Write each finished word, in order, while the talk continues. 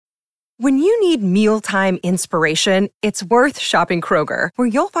When you need mealtime inspiration, it's worth shopping Kroger, where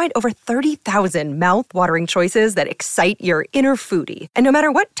you'll find over 30,000 mouth-watering choices that excite your inner foodie. And no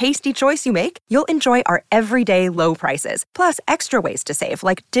matter what tasty choice you make, you'll enjoy our everyday low prices, plus extra ways to save,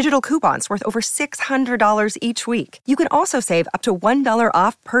 like digital coupons worth over $600 each week. You can also save up to $1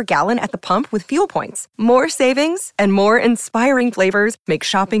 off per gallon at the pump with fuel points. More savings and more inspiring flavors make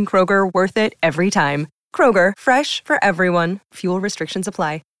shopping Kroger worth it every time. Kroger, fresh for everyone. Fuel restrictions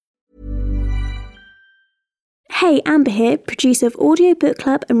apply. Hey, Amber here, producer of Audio Book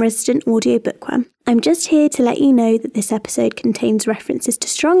Club and resident audio bookworm. I'm just here to let you know that this episode contains references to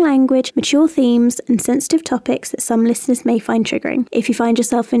strong language, mature themes, and sensitive topics that some listeners may find triggering. If you find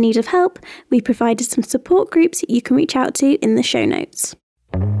yourself in need of help, we provided some support groups that you can reach out to in the show notes.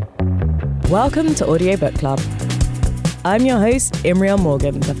 Welcome to Audio Book Club. I'm your host, Imriel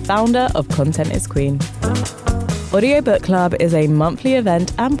Morgan, the founder of Content is Queen. Audio Book Club is a monthly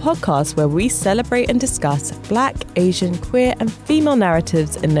event and podcast where we celebrate and discuss Black, Asian, queer and female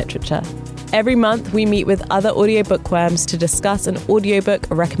narratives in literature. Every month we meet with other audio bookworms to discuss an audiobook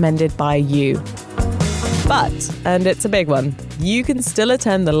recommended by you. But, and it's a big one, you can still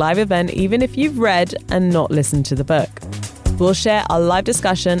attend the live event even if you've read and not listened to the book. We'll share our live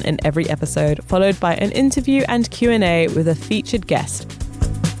discussion in every episode, followed by an interview and Q&A with a featured guest.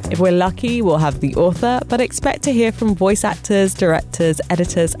 If we're lucky, we'll have the author, but expect to hear from voice actors, directors,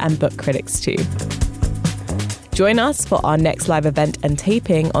 editors, and book critics too. Join us for our next live event and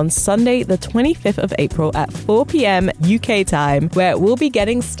taping on Sunday, the 25th of April at 4 p.m. UK time, where we'll be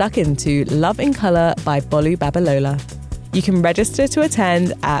getting stuck into Love in Colour by Bolu Babalola. You can register to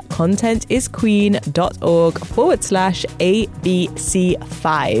attend at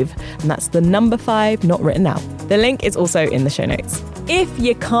contentisqueen.org/ABC5. And that's the number 5, not written out. The link is also in the show notes. If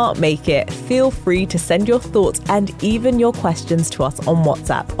you can't make it, feel free to send your thoughts and even your questions to us on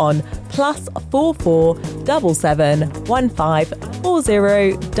WhatsApp on +44 77 15 40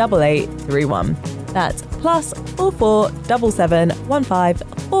 8831. That's +44 77 15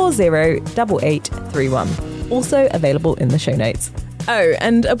 40 8831. Also available in the show notes. Oh,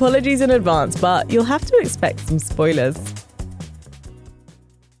 and apologies in advance, but you'll have to expect some spoilers.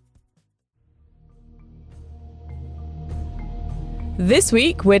 This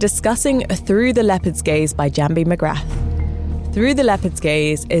week, we're discussing Through the Leopard's Gaze by Jambi McGrath. Through the Leopard's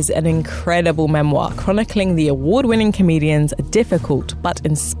Gaze is an incredible memoir chronicling the award-winning comedian's difficult but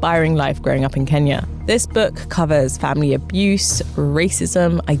inspiring life growing up in Kenya. This book covers family abuse,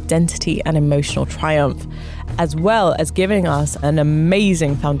 racism, identity, and emotional triumph, as well as giving us an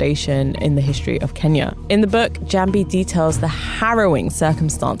amazing foundation in the history of Kenya. In the book, Jambi details the harrowing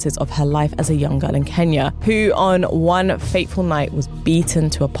circumstances of her life as a young girl in Kenya, who on one fateful night was beaten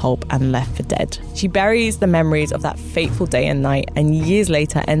to a pulp and left for dead. She buries the memories of that fateful day and night, and years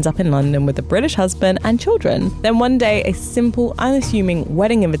later ends up in London with a British husband and children. Then one day, a simple, unassuming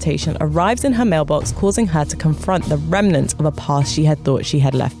wedding invitation arrives in her mailbox, causing her to confront the remnants of a past she had thought she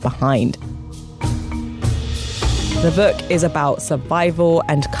had left behind. The book is about survival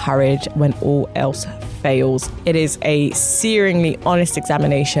and courage when all else fails. It is a searingly honest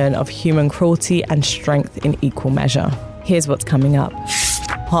examination of human cruelty and strength in equal measure. Here's what's coming up.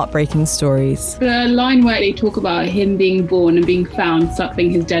 Heartbreaking stories. The line where they talk about him being born and being found suckling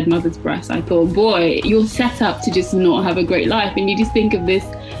his dead mother's breast, I thought, boy, you're set up to just not have a great life. And you just think of this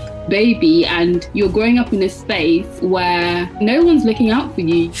baby and you're growing up in a space where no one's looking out for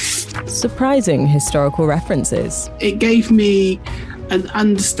you. Surprising historical references. It gave me an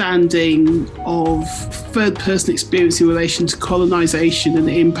understanding of third-person experience in relation to colonisation and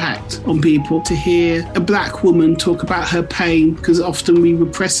the impact on people. To hear a black woman talk about her pain, because often we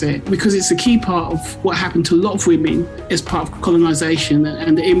repress it, because it's a key part of what happened to a lot of women as part of colonisation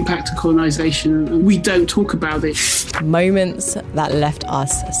and the impact of colonisation, and we don't talk about it. Moments that left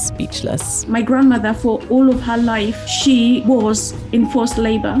us speechless. My grandmother, for all of her life, she was in forced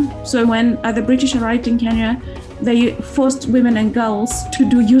labour. So when the British arrived in Kenya, they forced women and girls to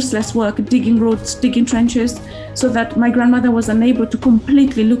do useless work, digging roads, digging trenches, so that my grandmother was unable to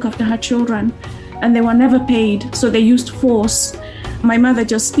completely look after her children, and they were never paid, so they used force. My mother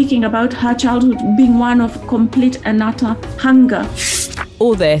just speaking about her childhood being one of complete and utter hunger.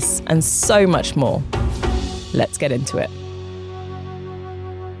 All this and so much more. Let's get into it.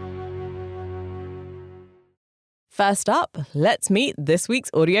 First up, let's meet this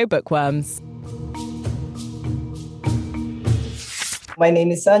week's audio bookworms. My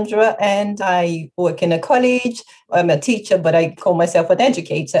name is Sandra and I work in a college. I'm a teacher, but I call myself an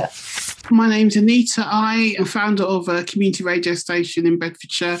educator. My name's Anita. I am founder of a community radio station in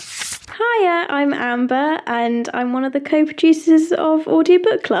Bedfordshire. Hiya, I'm Amber, and I'm one of the co-producers of Audio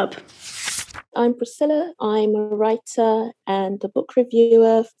Book Club. I'm Priscilla. I'm a writer and a book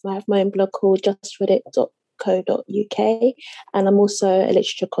reviewer. I have my own blog called justreadit.co.uk, and I'm also a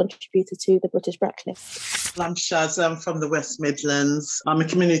literature contributor to the British Blacklist. I'm Shaz. I'm from the West Midlands. I'm a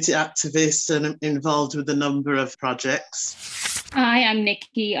community activist and I'm involved with a number of projects. Hi, I'm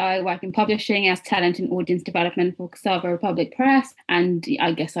Nikki. I work in publishing as talent and audience development for Cassava Republic Press, and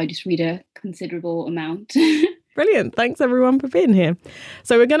I guess I just read a considerable amount. Brilliant. Thanks everyone for being here.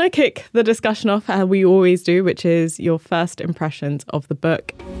 So we're going to kick the discussion off how we always do, which is your first impressions of the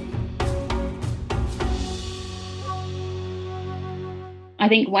book. I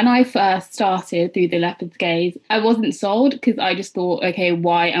think when I first started through The Leopard's Gaze, I wasn't sold because I just thought, okay,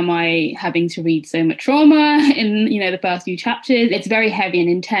 why am I having to read so much trauma in, the first few chapters? It's very heavy and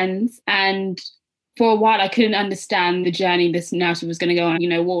intense. And for a while, I couldn't understand the journey this narrative was going to go on.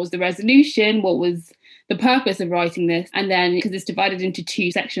 What was the resolution? What was the purpose of writing this? And then because it's divided into two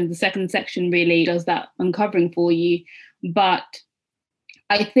sections, the second section really does that uncovering for you. But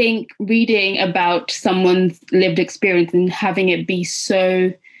I think reading about someone's lived experience and having it be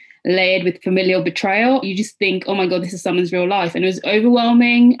so layered with familial betrayal, you just think, oh my God, this is someone's real life. And it was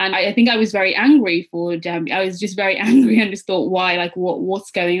overwhelming. And I think I was very angry for Jambi. I was just very angry and just thought, why? Like,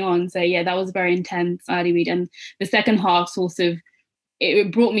 what's going on? So yeah, that was a very intense early read. And the second half sort of,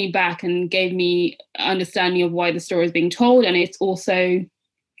 it brought me back and gave me understanding of why the story is being told. And it's also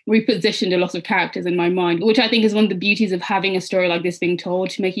repositioned a lot of characters in my mind, which I think is one of the beauties of having a story like this being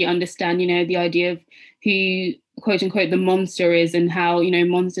told, to make you understand, the idea of who, quote unquote, the monster is and how,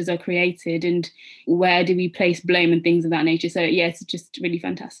 monsters are created and where do we place blame and things of that nature. So yeah, it's just really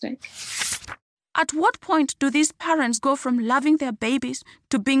fantastic. At what point do these parents go from loving their babies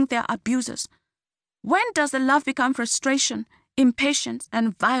to being their abusers? When does the love become frustration, impatience,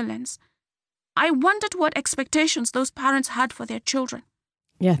 and violence? I wondered what expectations those parents had for their children.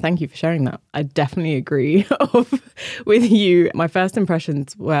 Yeah, thank you for sharing that. I definitely agree with you. My first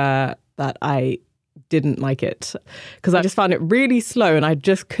impressions were that I didn't like it because I just found it really slow and I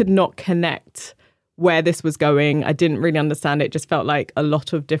just could not connect where this was going. I didn't really understand it. It just felt like a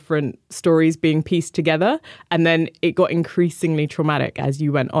lot of different stories being pieced together. And then it got increasingly traumatic as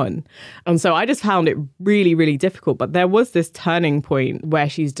you went on. And so I just found it really, really difficult. But there was this turning point where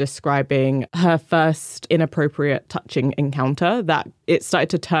she's describing her first inappropriate touching encounter that it started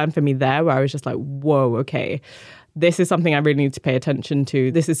to turn for me there, where I was just like, whoa, okay, this is something I really need to pay attention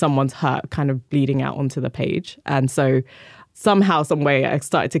to. This is someone's hurt kind of bleeding out onto the page. And so somehow, some way, I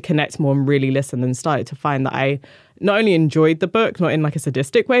started to connect more and really listen and started to find that I not only enjoyed the book, not in like a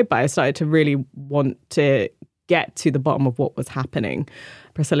sadistic way, but I started to really want to get to the bottom of what was happening.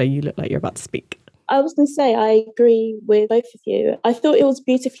 Priscilla, you look like you're about to speak. I was going to say, I agree with both of you. I thought it was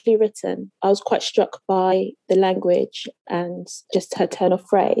beautifully written. I was quite struck by the language and just her turn of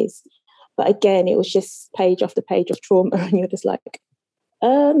phrase. But again, it was just page after page of trauma and you're just like,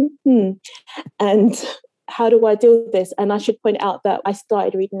 And how do I deal with this? And I should point out that I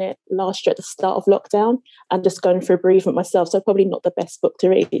started reading it last year at the start of lockdown and just going through a bereavement myself. So probably not the best book to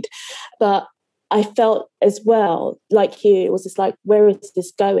read. But I felt as well, like you, it was just like, where is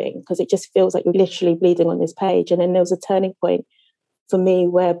this going? Because it just feels like you're literally bleeding on this page. And then there was a turning point for me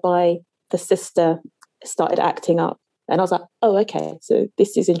whereby the sister started acting up. And I was like, oh, okay, so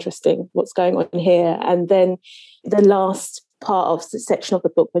this is interesting. What's going on here? And then the last part of the section of the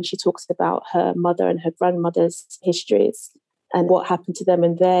book when she talks about her mother and her grandmother's histories and what happened to them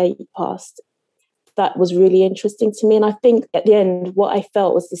in their past, that was really interesting to me. And I think at the end, what I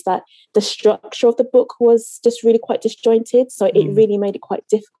felt was just that the structure of the book was just really quite disjointed. So it really made it quite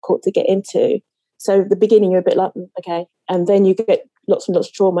difficult to get into. So at the beginning, you're a bit like, okay. And then you get lots and lots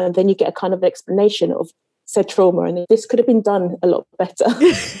of trauma. And then you get a kind of explanation of said trauma. And this could have been done a lot better.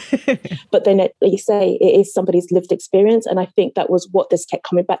 But then, like you say, it is somebody's lived experience. And I think that was what this kept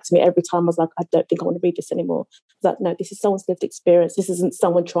coming back to me every time. I was like, I don't think I want to read this anymore. I was like, no, this is someone's lived experience. This isn't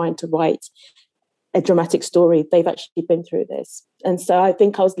someone trying to write a dramatic story. They've actually been through this. And so I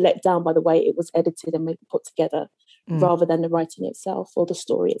think I was let down by the way it was edited and maybe put together rather than the writing itself or the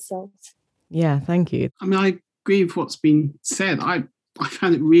story itself. Yeah, thank you. I mean, I agree with what's been said. I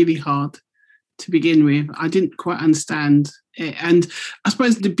found it really hard to begin with. I didn't quite understand it. And I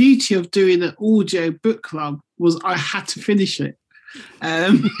suppose the beauty of doing an audio book club was I had to finish it.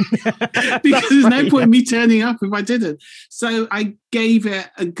 Because there's no point in me turning up if I didn't. So I gave it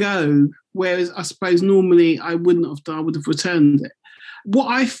a go, whereas I suppose normally I wouldn't have done, I would have returned it. What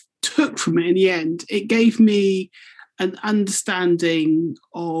I took from it in the end, it gave me an understanding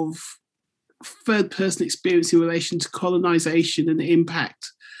of third-person experience in relation to colonisation and the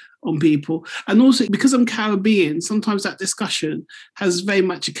impact on people. And also, because I'm Caribbean, sometimes that discussion has very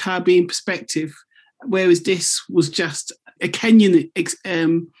much a Caribbean perspective, whereas this was just a Kenyan,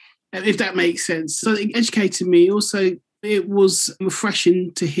 if that makes sense. So it educated me. Also, it was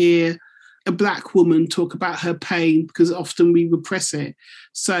refreshing to hear a Black woman talk about her pain, because often we repress it.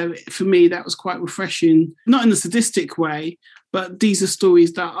 So for me, that was quite refreshing, not in a sadistic way, but these are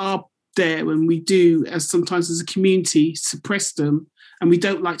stories that are there, and we do, sometimes as a community, suppress them, and we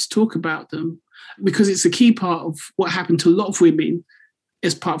don't like to talk about them because it's a key part of what happened to a lot of women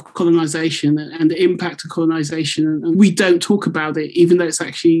as part of colonisation and the impact of colonisation. And we don't talk about it, even though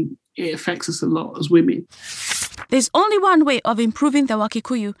it affects us a lot as women. There's only one way of improving the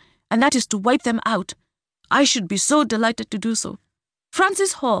Wakikuyu, and that is to wipe them out. I should be so delighted to do so.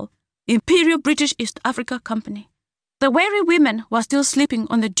 Francis Hall, Imperial British East Africa Company. The weary women were still sleeping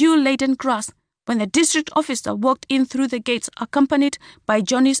on the dew-laden grass when the district officer walked in through the gates accompanied by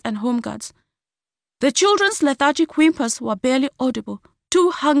Johnnies and home guards. The children's lethargic whimpers were barely audible, too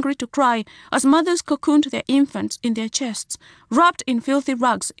hungry to cry as mothers cocooned their infants in their chests, wrapped in filthy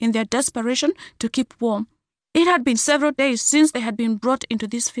rags in their desperation to keep warm. It had been several days since they had been brought into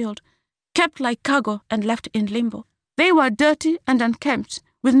this field, kept like cargo and left in limbo. They were dirty and unkempt,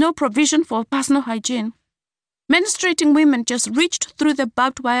 with no provision for personal hygiene. Menstruating women just reached through the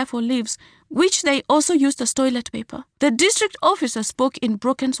barbed wire for leaves, which they also used as toilet paper. The district officer spoke in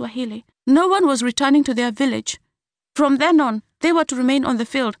broken Swahili. No one was returning to their village. From then on, they were to remain on the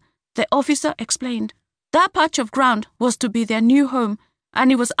field, the officer explained. That patch of ground was to be their new home,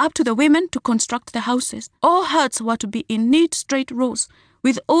 and it was up to the women to construct the houses. All huts were to be in neat straight rows,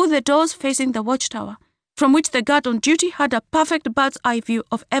 with all the doors facing the watchtower, from which the guard on duty had a perfect bird's eye view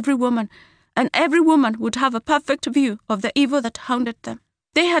of every woman, and every woman would have a perfect view of the evil that hounded them.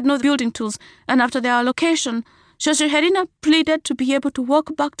 They had no building tools, and after their allocation, Shosho Herina pleaded to be able to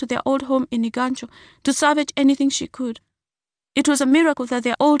walk back to their old home in Igancho to salvage anything she could. It was a miracle that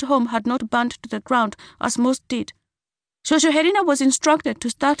their old home had not burned to the ground, as most did. Shosho Herina was instructed to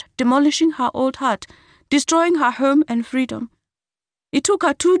start demolishing her old hut, destroying her home and freedom. It took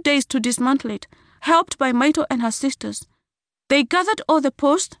her 2 days to dismantle it, helped by Maito and her sisters. They gathered all the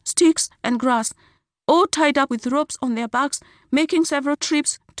posts, sticks, and grass, all tied up with ropes on their backs, making several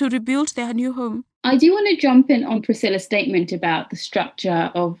trips to rebuild their new home. I do want to jump in on Priscilla's statement about the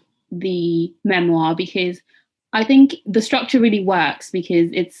structure of the memoir, because I think the structure really works because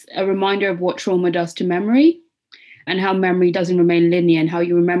it's a reminder of what trauma does to memory and how memory doesn't remain linear, and how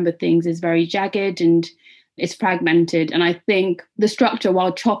you remember things is very jagged and it's fragmented. And I think the structure,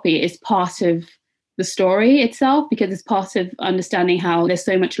 while choppy, is part of the story itself, because it's part of understanding how there's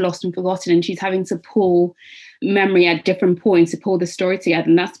so much lost and forgotten, and she's having to pull memory at different points to pull the story together.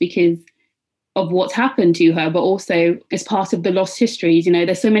 And that's because of what's happened to her, but also as part of the lost histories. You know,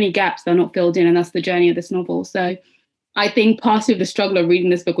 there's so many gaps that are not filled in, and that's the journey of this novel. So I think part of the struggle of reading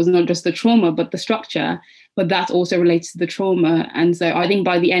this book was not just the trauma, but the structure, but that also relates to the trauma. And so I think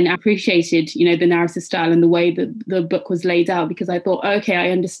by the end, I appreciated, you know, the narrative style and the way that the book was laid out, because I thought, okay, I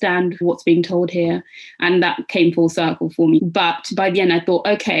understand what's being told here. And that came full circle for me. But by the end, I thought,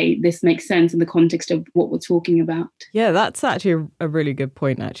 okay, this makes sense in the context of what we're talking about. Yeah, that's actually a really good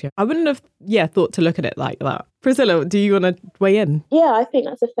point, actually. I wouldn't have, thought to look at it like that. Priscilla, do you want to weigh in? Yeah, I think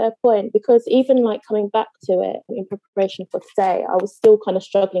that's a fair point, because even like coming back to it in preparation for today, I was still kind of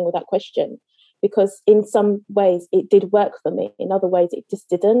struggling with that question, because in some ways it did work for me. In other ways, it just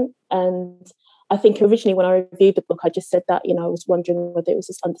didn't. And I think originally when I reviewed the book, I just said that, you know, I was wondering whether it was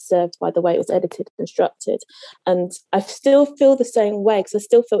just underserved by the way it was edited and structured. And I still feel the same way, because I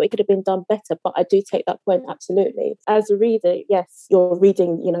still feel it could have been done better. But I do take that point, absolutely. As a reader, yes, you're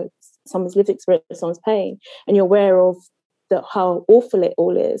reading, you know, someone's lived experience, someone's pain, and you're aware of how awful it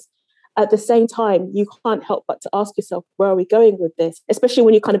all is. At the same time, you can't help but to ask yourself, where are we going with this? Especially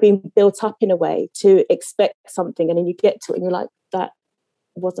when you're kind of being built up in a way to expect something, and then you get to it and you're like, that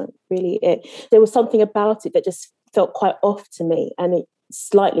wasn't really it. There was something about it that just felt quite off to me, and it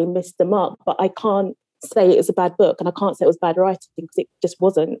slightly missed the mark. But I can't say it was a bad book, and I can't say it was bad writing, because it just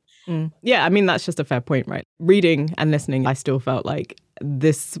wasn't. Yeah, I mean, that's just a fair point, right? Reading and listening, I still felt like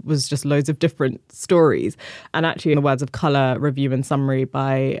this was just loads of different stories. And actually, in the words of Colour Review and Summary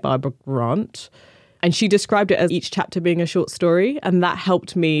by Barbara Grant, and she described it as each chapter being a short story, and that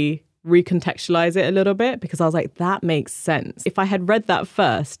helped me recontextualize it a little bit, because I was like, that makes sense. If I had read that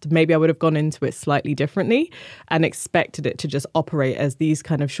first, maybe I would have gone into it slightly differently and expected it to just operate as these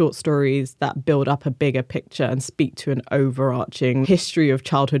kind of short stories that build up a bigger picture and speak to an overarching history of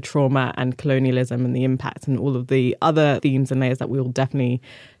childhood trauma and colonialism and the impact and all of the other themes and layers that we will definitely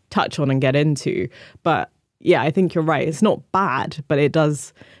touch on and get into. But yeah, I think you're right. It's not bad, but it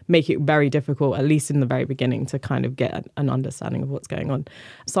does make it very difficult, at least in the very beginning, to kind of get an understanding of what's going on.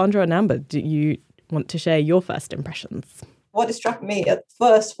 Sandra and Amber, do you want to share your first impressions? What struck me at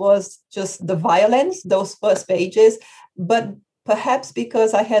first was just the violence, those first pages, but perhaps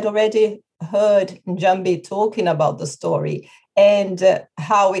because I had already heard Njambi talking about the story and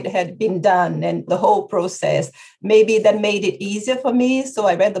how it had been done and the whole process, maybe that made it easier for me. So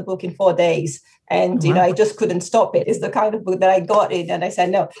I read the book in 4 days and, I just couldn't stop it. It's the kind of book that I got in and I said,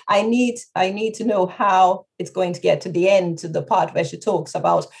 no, I need to know how it's going to get to the end, to the part where she talks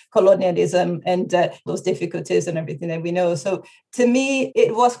about colonialism and those difficulties and everything that we know. So to me,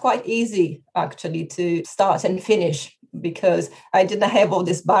 it was quite easy actually to start and finish because I didn't have all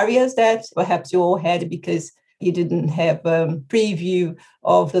these barriers that perhaps you all had because you didn't have a preview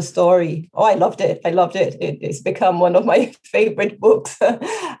of the story. Oh, I loved it. It's become one of my favorite books.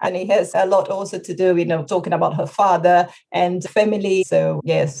 And it has a lot also to do, talking about her father and family. So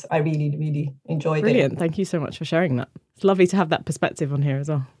yes, I really, really enjoyed it. Brilliant. Thank you so much for sharing that. It's lovely to have that perspective on here as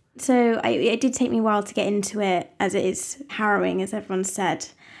well. So it did take me a while to get into it, as it is harrowing, as everyone said.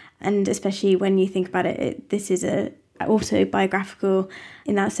 And especially when you think about it, this is a autobiographical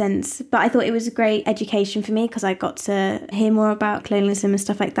in that sense. But I thought it was a great education for me because I got to hear more about colonialism and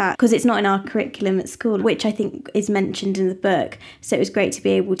stuff like that, because it's not in our curriculum at school, which I think is mentioned in the book. So it was great to be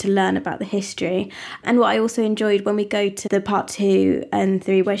able to learn about the history. And what I also enjoyed when we go to the part 2 and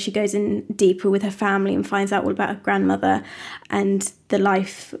 3, where she goes in deeper with her family and finds out all about her grandmother and the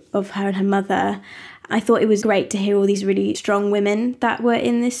life of her and her mother, I thought it was great to hear all these really strong women that were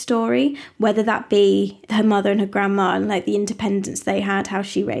in this story, whether that be her mother and her grandma and like the independence they had, how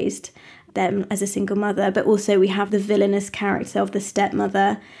she raised them as a single mother. But also we have the villainous character of the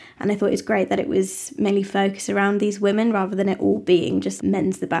stepmother. And I thought it was great that it was mainly focused around these women rather than it all being just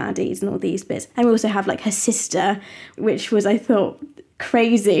men's the baddies and all these bits. And we also have like her sister, which was, I thought,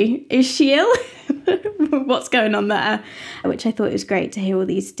 crazy. Is she ill? What's going on there? Which I thought it was great to hear all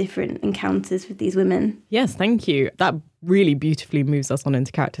these different encounters with these women. Yes, thank you. That really beautifully moves us on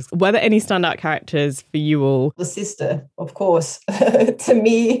into characters. Were there any standout characters for you all? The sister, of course. To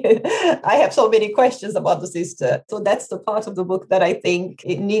me, I have so many questions about the sister. So that's the part of the book that I think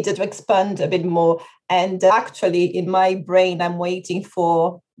it needed to expand a bit more. And actually, in my brain, I'm waiting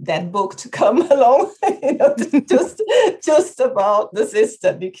for that book to come along, just about the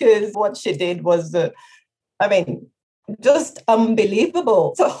sister, because what she did was, just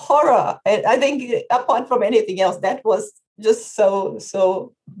unbelievable. It's a horror. And I think apart from anything else, that was just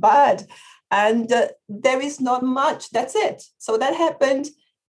so bad. And there is not much. That's it. So that happened.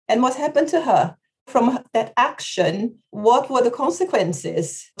 And what happened to her? From that action, what were the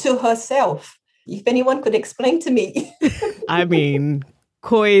consequences to herself? If anyone could explain to me. I mean,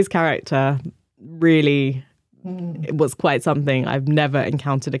 Koi's character really it was quite something. I've never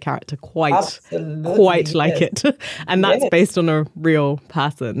encountered a character quite like it. And that's based on a real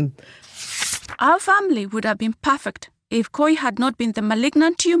person. Our family would have been perfect if Koi had not been the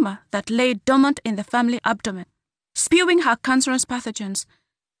malignant tumor that lay dormant in the family abdomen, spewing her cancerous pathogens,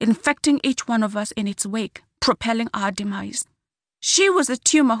 infecting each one of us in its wake, propelling our demise. She was the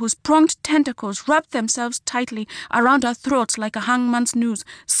tumor whose pronged tentacles wrapped themselves tightly around our throats like a hangman's noose,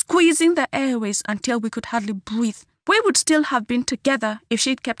 squeezing the airways until we could hardly breathe. We would still have been together if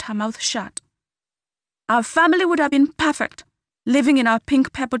she'd kept her mouth shut. Our family would have been perfect, living in our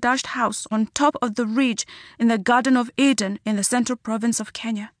pink pepper-dashed house on top of the ridge in the Garden of Eden in the central province of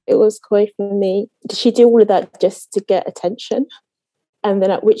Kenya. It was Koi for me. Did she do all of that just to get attention? And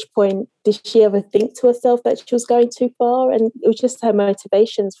then at which point did she ever think to herself that she was going too far? And it was just her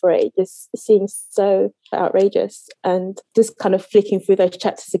motivations for it. It just seems so outrageous. And just kind of flicking through those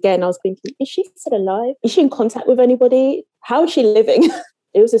chapters again, I was thinking, is she still alive? Is she in contact with anybody? How is she living?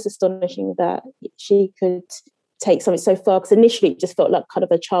 It was just astonishing that she could take something so far. Because initially it just felt like kind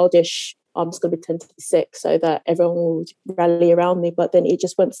of a childish, I'm just going to pretend to be sick so that everyone would rally around me. But then it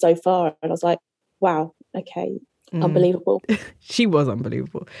just went so far. And I was like, wow, okay. Unbelievable. She was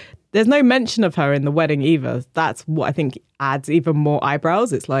unbelievable. There's no mention of her in the wedding either. That's what I think adds even more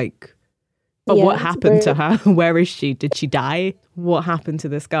eyebrows. It's like, but what happened to her? Where is she? Did she die? What happened to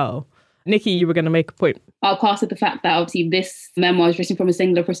this girl? Nikki, you were going to make a point. I'll pass at the fact that obviously this memoir is written from a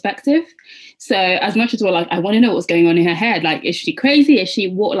singular perspective. So as much as we're like, I want to know what's going on in her head. Like, is she crazy? Is she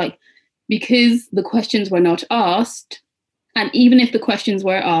what? Like, because the questions were not asked, and even if the questions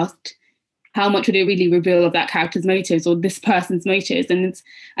were asked, how much would it really reveal of that character's motives or this person's motives? And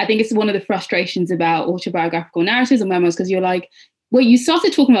I think it's one of the frustrations about autobiographical narratives and memoirs, because you're like, well, you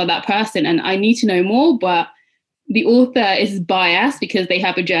started talking about that person and I need to know more, but the author is biased because they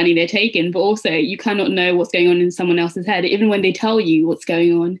have a journey they're taking, but also you cannot know what's going on in someone else's head, even when they tell you what's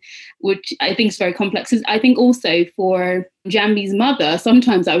going on, which I think is very complex. I think also for Jambi's mother,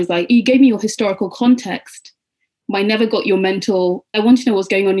 sometimes I was like, you gave me your historical context, but I never got your mental. I want to know what's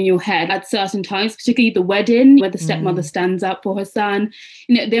going on in your head at certain times, particularly the wedding where the stepmother stands up for her son.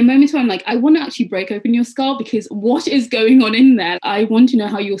 You know, there are moments where I'm like, I want to actually break open your skull, because what is going on in there? I want to know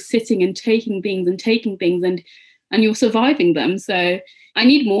how you're sitting and taking things and you're surviving them. So I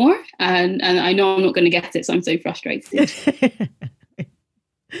need more, and I know I'm not going to get it, so I'm so frustrated.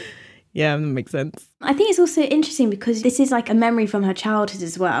 Yeah, that makes sense. I think it's also interesting because this is like a memory from her childhood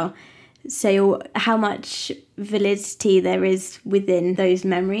as well. So how much validity there is within those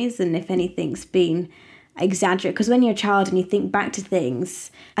memories, and if anything's been exaggerated. Because when you're a child and you think back to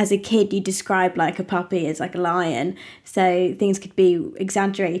things, as a kid, you describe like a puppy as like a lion. So things could be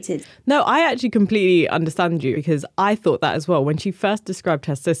exaggerated. No, I actually completely understand you, because I thought that as well. When she first described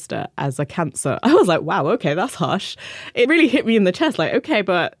her sister as a cancer, I was like, wow, okay, that's harsh. It really hit me in the chest. Like, okay,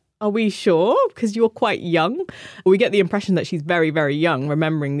 but are we sure? Because you're quite young. We get the impression that she's very, very young,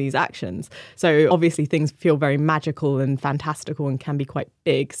 remembering these actions. So obviously things feel very magical and fantastical and can be quite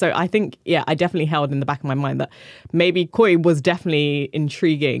big. So I think, yeah, I definitely held in the back of my mind that maybe Koi was definitely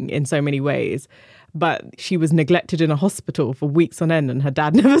intriguing in so many ways, but she was neglected in a hospital for weeks on end and her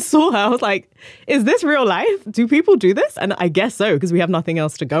dad never saw her. I was like, is this real life? Do people do this? And I guess so, because we have nothing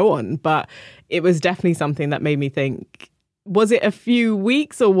else to go on. But it was definitely something that made me think, was it a few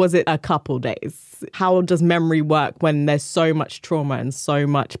weeks or was it a couple days? How does memory work when there's so much trauma and so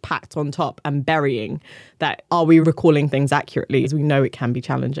much packed on top and burying that? Are we recalling things accurately? As we know, it can be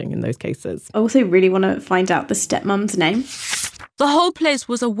challenging in those cases. I also really want to find out the stepmom's name. The whole place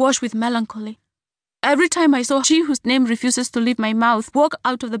was awash with melancholy. Every time I saw she whose name refuses to leave my mouth walk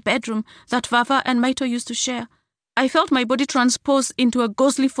out of the bedroom that Vava and Maito used to share, I felt my body transpose into a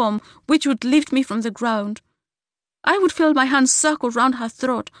ghostly form which would lift me from the ground. I would feel my hands circle round her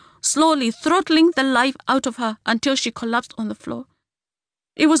throat, slowly throttling the life out of her until she collapsed on the floor.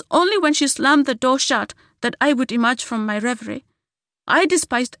 It was only when she slammed the door shut that I would emerge from my reverie. I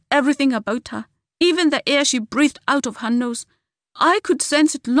despised everything about her, even the air she breathed out of her nose. I could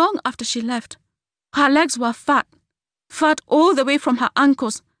sense it long after she left. Her legs were fat all the way from her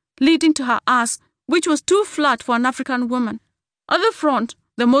ankles, leading to her ass, which was too flat for an African woman. At the front,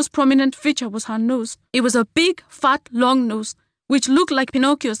 the most prominent feature was her nose. It was a big, fat, long nose, which looked like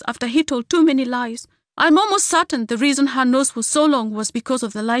Pinocchio's after he told too many lies. I'm almost certain the reason her nose was so long was because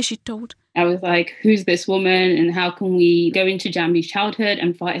of the lies she told. I was like, who's this woman and how can we go into Jambi's childhood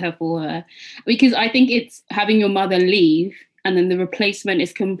and fight her for her? Because I think it's having your mother leave and then the replacement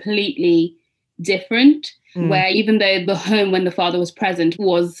is completely different, where even though the home when the father was present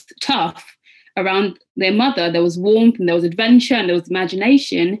was tough, around their mother, there was warmth and there was adventure and there was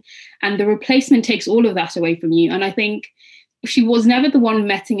imagination, and the replacement takes all of that away from you. And I think she was never the one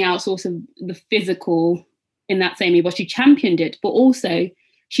meting out sort of the physical in that same way, but she championed it, but also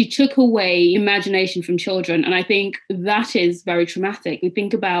she took away imagination from children. And I think that is very traumatic. We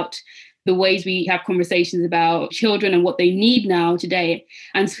think about the ways we have conversations about children and what they need now today.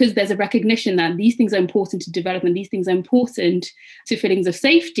 And it's because there's a recognition that these things are important to development, these things are important to feelings of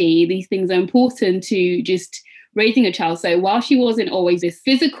safety, these things are important to just raising a child. So while she wasn't always this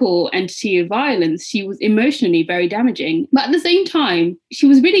physical entity of violence, she was emotionally very damaging. But at the same time, she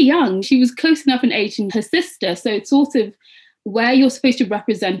was really young. She was close enough in age to her sister. So it's sort of where you're supposed to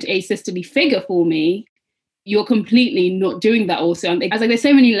represent a sisterly figure for me, you're completely not doing that also. I was like, there's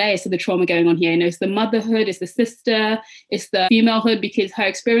so many layers to the trauma going on here. You know, it's the motherhood, it's the sister, it's the femalehood, because her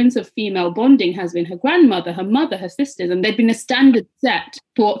experience of female bonding has been her grandmother, her mother, her sisters, and there'd been a standard set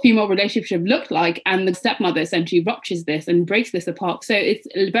for what female relationship looked like. And the stepmother essentially ruptures this and breaks this apart. So it's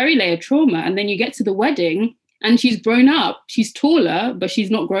a very layered trauma. And then you get to the wedding and she's grown up. She's taller, but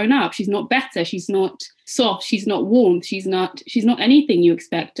she's not grown up. She's not better. She's not soft. She's not warm. She's not anything you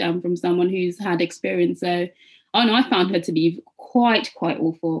expect from someone who's had experience. So, oh no, I found her to be quite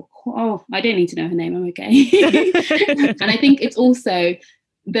awful. Oh, I don't need to know her name. I'm okay. And I think it's also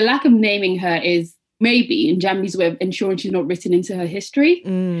the lack of naming her is maybe in Jambi's way of ensuring she's not written into her history.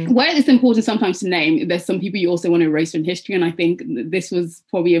 Where it's important sometimes to name, there's some people you also want to erase from history. And I think this was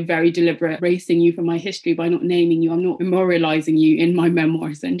probably a very deliberate erasing you from my history by not naming you. I'm not memorializing you in my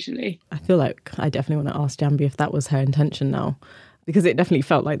memoir, essentially. I feel like I definitely want to ask Jambi if that was her intention now, because it definitely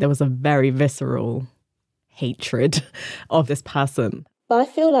felt like there was a very visceral hatred of this person. But I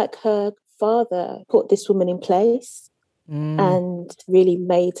feel like her father put this woman in place and really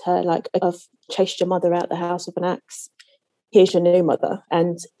made her like, I've chased your mother out the house with an axe. Here's your new mother.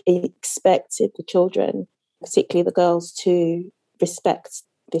 And he expected the children particularly the girls, to respect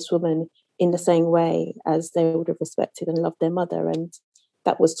this woman in the same way as they would have respected and loved their mother. And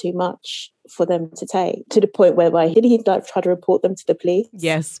that was too much for them to take, to the point whereby he like try to report them to the police.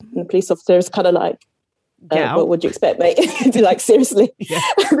 Yes. And the police officer is kind of like, what would you expect, mate? Like, seriously. Yeah.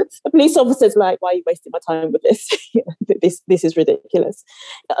 The police officer's like, why are you wasting my time with this? This is ridiculous.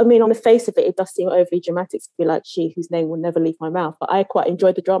 I mean, on the face of it, it does seem overly dramatic to be like, she whose name will never leave my mouth. But I quite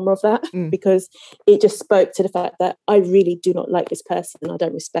enjoyed the drama of that because it just spoke to the fact that I really do not like this person. I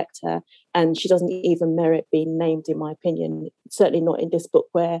don't respect her. And she doesn't even merit being named, in my opinion. Certainly not in this book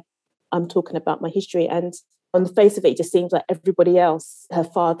where I'm talking about my history. And on the face of it, it just seems like everybody else, her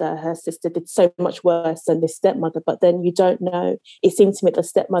father, her sister, did so much worse than this stepmother. But then you don't know. It seemed to me the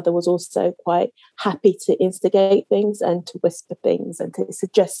stepmother was also quite happy to instigate things and to whisper things and to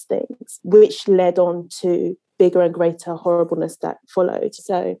suggest things, which led on to bigger and greater horribleness that followed.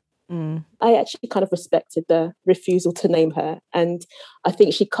 So I actually kind of respected the refusal to name her. And I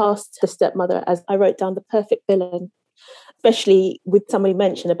think she cast the stepmother, as I wrote down, the perfect villain. Especially with somebody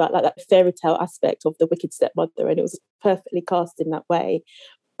mentioned about like that fairy tale aspect of the wicked stepmother, and it was perfectly cast in that way.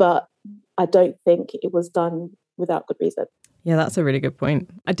 But I don't think it was done without good reason. Yeah, that's a really good point.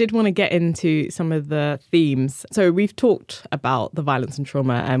 I did want to get into some of the themes. So we've talked about the violence and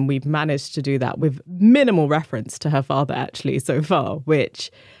trauma, and we've managed to do that with minimal reference to her father actually so far, which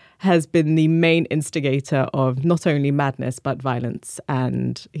has been the main instigator of not only madness but violence.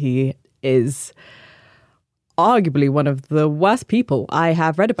 And he is arguably one of the worst people I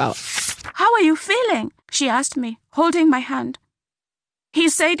have read about. How are you feeling? She asked me, holding my hand. He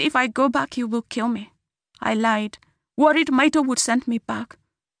said if I go back, he will kill me. I lied, worried Maito would send me back.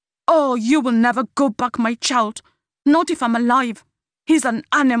 Oh, you will never go back, my child. Not if I'm alive. He's an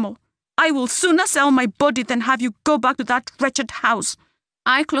animal. I will sooner sell my body than have you go back to that wretched house.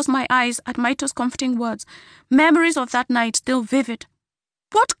 I closed my eyes at Maito's comforting words, memories of that night still vivid.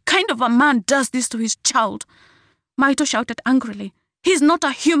 What kind of a man does this to his child? Maito shouted angrily. He's not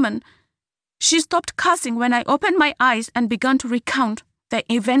a human. She stopped cursing when I opened my eyes and began to recount the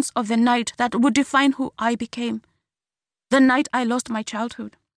events of the night that would define who I became. The night I lost my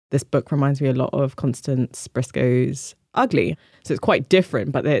childhood. This book reminds me a lot of Constance Briscoe's Ugly. So it's quite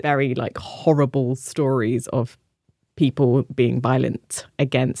different, but they're very like horrible stories of people being violent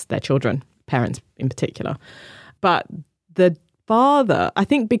against their children, parents in particular. But the father, I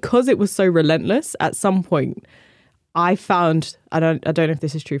think because it was so relentless, at some point I found, I don't know if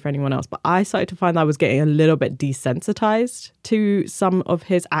this is true for anyone else, but I started to find that I was getting a little bit desensitized to some of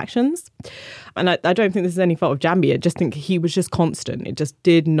his actions. And I don't think this is any fault of Jambi. I just think he was just constant. It just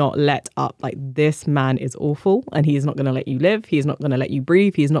did not let up. Like, this man is awful and he is not going to let you live. He is not going to let you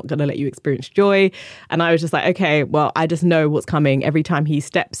breathe. He's not going to let you experience joy. And I was just like, okay, well, I just know what's coming. Every time he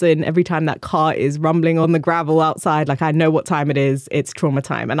steps in, every time that car is rumbling on the gravel outside, like I know what time it is. It's trauma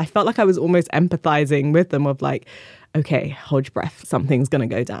time. And I felt like I was almost empathizing with them of like, okay, hold your breath. Something's going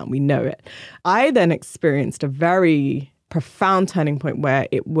to go down. We know it. I then experienced a very profound turning point where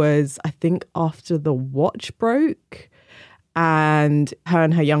it was, I think, after the watch broke and her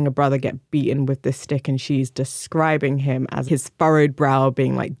younger brother get beaten with this stick, and she's describing him as his furrowed brow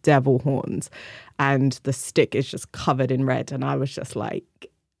being like devil horns, and the stick is just covered in red. And I was just like,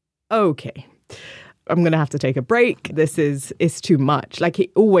 okay, I'm going to have to take a break. It's too much. Like,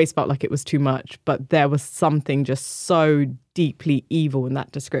 it always felt like it was too much, but there was something just so deeply evil in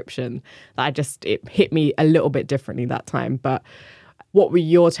that description that it hit me a little bit differently that time. But what were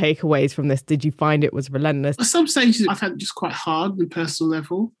your takeaways from this? Did you find it was relentless? At some stages, I found it just quite hard on a personal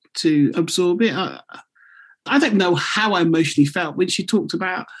level to absorb it. I don't know how I emotionally felt when she talked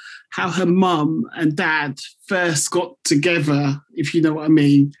about how her mum and dad first got together, if you know what I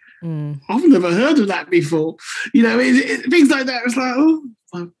mean. I've never heard of that before. You know, things like that. It's like, oh.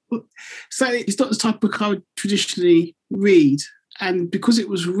 So it's not the type of book I would traditionally read. And because it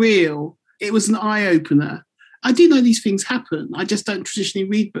was real, it was an eye-opener. I do know these things happen. I just don't traditionally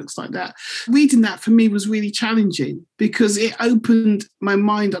read books like that. Reading that for me was really challenging because it opened my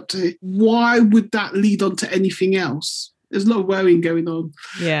mind up to why would that lead on to anything else? There's a lot of worrying going on.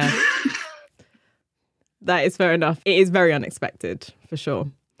 Yeah. That is fair enough. It is very unexpected, for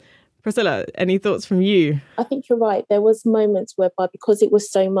sure. Priscilla, any thoughts from you? I think you're right. There was moments whereby, because it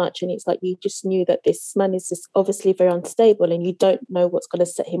was so much, and it's like you just knew that this man is just obviously very unstable and you don't know what's going to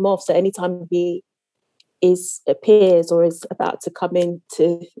set him off. So anytime he appears or is about to come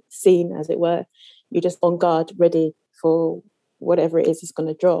into scene, as it were, you're just on guard, ready for whatever it is he's going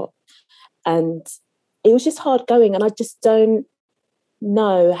to drop. And it was just hard going. And I just don't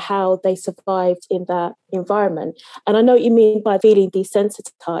know how they survived in that environment. And I know what you mean by feeling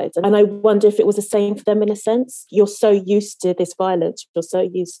desensitized. And I wonder if it was the same for them in a sense. You're so used to this violence, you're so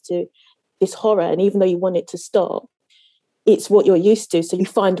used to this horror. And even though you want it to stop, it's what you're used to. So you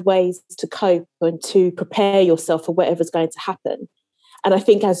find ways to cope and to prepare yourself for whatever's going to happen. And I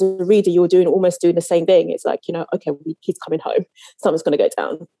think as a reader, you're almost doing the same thing. It's like, okay, he's coming home. Something's going to go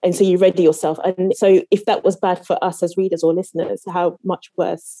down. And so you ready yourself. And so if that was bad for us as readers or listeners, how much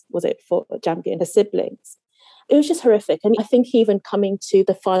worse was it for Jambi and her siblings? It was just horrific. And I think even coming to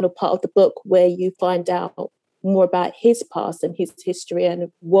the final part of the book where you find out more about his past and his history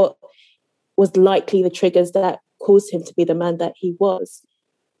and what was likely the triggers that caused him to be the man that he was.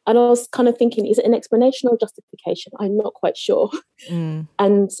 And I was kind of thinking, is it an explanation or justification? I'm not quite sure.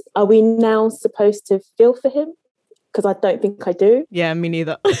 And are we now supposed to feel for him? Because I don't think I do. Yeah, me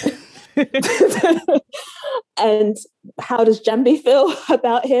neither. And how does Jambi feel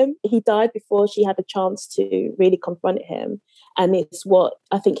about him? He died before she had a chance to really confront him. And it's what,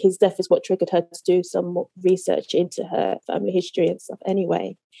 I think his death is what triggered her to do some more research into her family history and stuff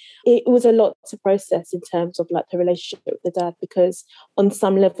anyway. It was a lot to process in terms of like the relationship with the dad, because on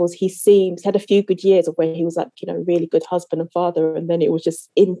some levels he had a few good years of where he was like, really good husband and father. And then it was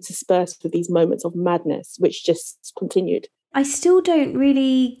just interspersed with these moments of madness, which just continued. I still don't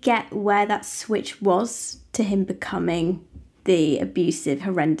really get where that switch was to him becoming the abusive,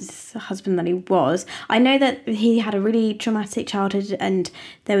 horrendous husband that he was. I know that he had a really traumatic childhood and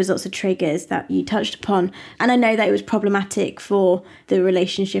there was lots of triggers that you touched upon. And I know that it was problematic for the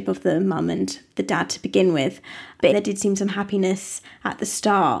relationship of the mum and the dad to begin with. But there did seem some happiness at the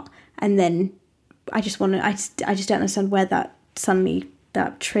start. And then I just don't understand where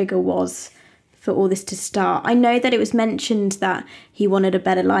that trigger was for all this to start. I know that it was mentioned that he wanted a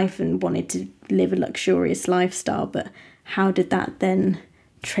better life and wanted to live a luxurious lifestyle, but how did that then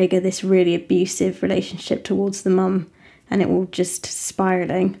trigger this really abusive relationship towards the mum and it all just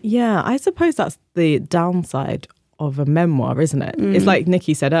spiralling? Yeah, I suppose that's the downside of a memoir, isn't it? It's like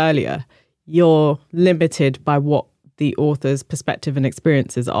Nikki said earlier, you're limited by what the author's perspective and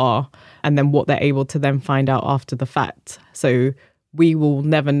experiences are and then what they're able to then find out after the fact. So we will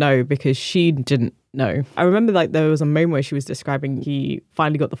never know because she didn't know. I remember like there was a moment where she was describing he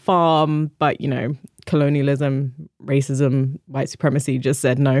finally got the farm, but colonialism, racism, white supremacy just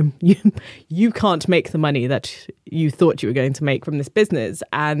said, no, you can't make the money that you thought you were going to make from this business.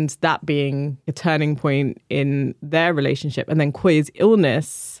 And that being a turning point in their relationship. And then Koi's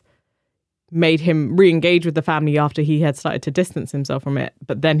illness made him re-engage with the family after he had started to distance himself from it.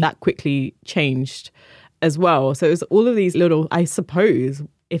 But then that quickly changed as well. So it was all of these little, I suppose,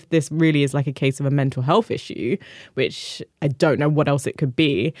 if this really is like a case of a mental health issue, which I don't know what else it could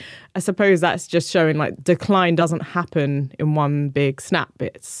be, I suppose that's just showing like decline doesn't happen in one big snap.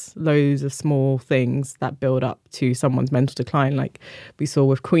 It's loads of small things that build up to someone's mental decline, like we saw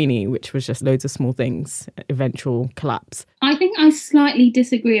with Queenie, which was just loads of small things, eventual collapse. I think I slightly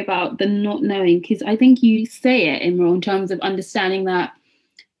disagree about the not knowing, because I think you say it, Imran, in terms of understanding that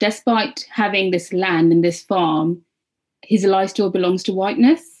despite having this land and this farm, his life still belongs to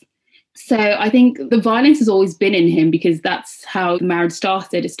whiteness. So I think the violence has always been in him because that's how marriage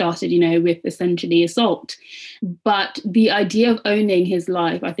started. It started, with essentially assault. But the idea of owning his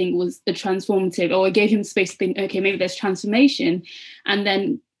life, I think, was a transformative, or it gave him space to think, okay, maybe there's transformation. And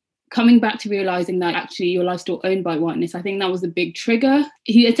then coming back to realizing that actually your life's still owned by whiteness, I think that was a big trigger.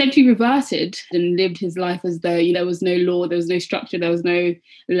 He essentially reverted and lived his life as though there was no law, there was no structure, there was no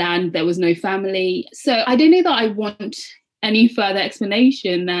land, there was no family. So I don't know that I want any further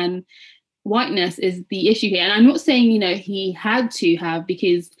explanation than whiteness is the issue here. And I'm not saying, he had to have,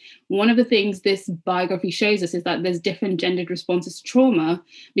 because one of the things this biography shows us is that there's different gendered responses to trauma,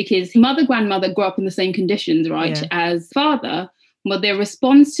 because mother, grandmother grew up in the same conditions, right, as father. But their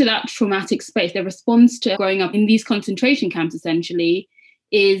response to that traumatic space, their response to growing up in these concentration camps, essentially,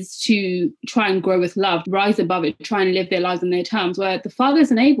 is to try and grow with love, rise above it, try and live their lives on their terms, where the father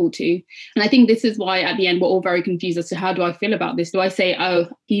isn't able to. And I think this is why at the end we're all very confused as to how do I feel about this? Do I say, oh,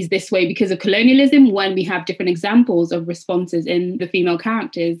 he's this way because of colonialism, when we have different examples of responses in the female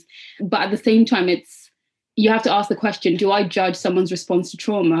characters? But at the same time, you have to ask the question, do I judge someone's response to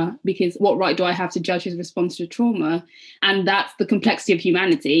trauma? Because what right do I have to judge his response to trauma? And that's the complexity of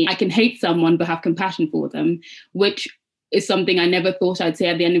humanity. I can hate someone but have compassion for them, which is something I never thought I'd say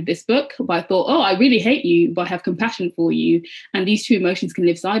at the end of this book. But I thought, I really hate you, but I have compassion for you. And these two emotions can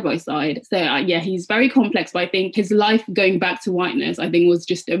live side by side. So he's very complex, but I think his life going back to whiteness, I think, was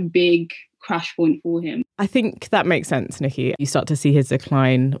just a big crash point for him. I think that makes sense, Nikki. You start to see his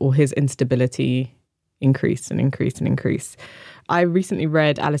decline or his instability increase and increase and increase. I recently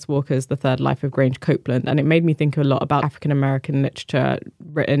read Alice Walker's The Third Life of Grange Copeland, and it made me think a lot about African-American literature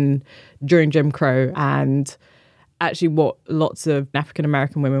written during Jim Crow and actually what lots of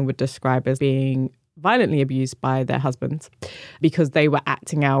African-American women would describe as being violently abused by their husbands because they were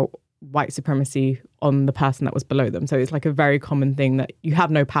acting out white supremacy on the person that was below them. So it's like a very common thing that you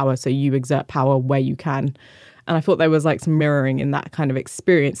have no power, so you exert power where you can. And I thought there was like some mirroring in that kind of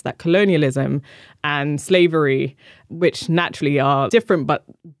experience, that colonialism and slavery, which naturally are different but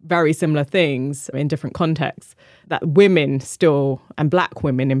very similar things in different contexts, that women still, and Black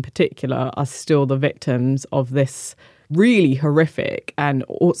women in particular, are still the victims of this really horrific and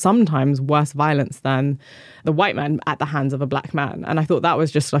sometimes worse violence than the white man at the hands of a Black man. And I thought that was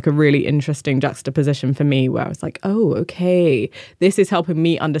just like a really interesting juxtaposition for me, where I was like, oh, okay, this is helping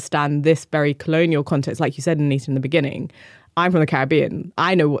me understand this very colonial context. Like you said, Anita, in the beginning, I'm from the Caribbean.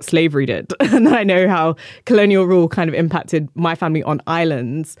 I know what slavery did. And I know how colonial rule kind of impacted my family on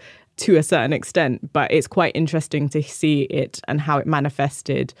islands to a certain extent. But it's quite interesting to see it and how it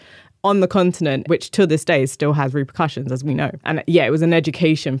manifested on the continent, which to this day still has repercussions, as we know. And yeah, it was an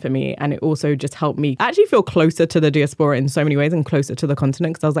education for me. And it also just helped me actually feel closer to the diaspora in so many ways and closer to the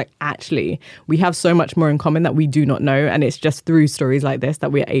continent. Because I was like, actually, we have so much more in common that we do not know. And it's just through stories like this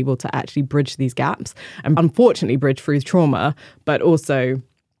that we're able to actually bridge these gaps and unfortunately bridge through trauma, but also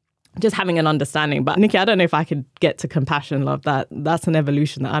just having an understanding. But Nikki, I don't know if I could get to compassion, love. That's an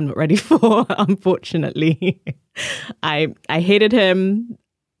evolution that I'm not ready for, unfortunately. I hated him.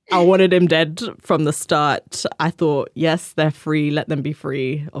 I wanted him dead from the start. I thought, yes, they're free. Let them be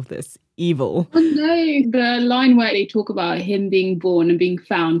free of this evil. Oh, no. The line where they talk about him being born and being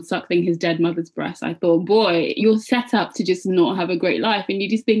found suckling his dead mother's breast, I thought, boy, you're set up to just not have a great life. And you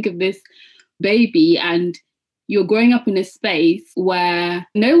just think of this baby and you're growing up in a space where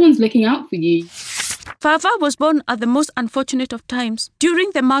no one's looking out for you. Fafa was born at the most unfortunate of times, during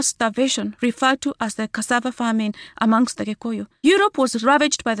the mass starvation referred to as the cassava famine amongst the Gikuyu. Europe was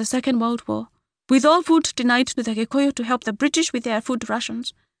ravaged by the Second World War, with all food denied to the Gikuyu to help the British with their food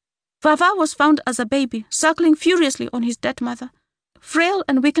rations. Fafa was found as a baby, suckling furiously on his dead mother. Frail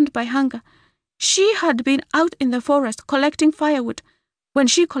and weakened by hunger, she had been out in the forest collecting firewood when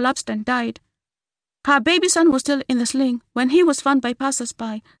she collapsed and died. Her baby son was still in the sling when he was found by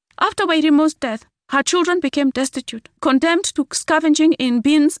passers-by. After Wairimu's death, her children became destitute, condemned to scavenging in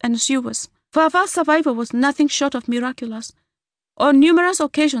bins and sewers. Fafa's survival was nothing short of miraculous. On numerous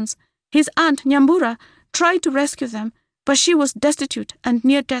occasions, his aunt Nyambura tried to rescue them, but she was destitute and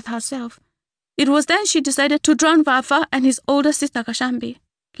near death herself. It was then she decided to drown Fafa and his older sister Kashambi.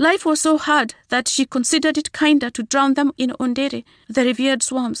 Life was so hard that she considered it kinder to drown them in Ondere, the revered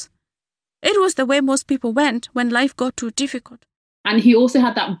swamps. It was the way most people went when life got too difficult. And he also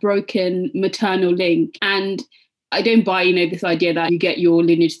had that broken maternal link. And I don't buy, this idea that you get your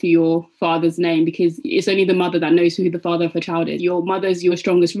lineage through your father's name, because it's only the mother that knows who the father of her child is. Your mother's your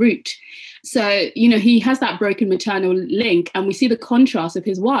strongest root. So, he has that broken maternal link. And we see the contrast of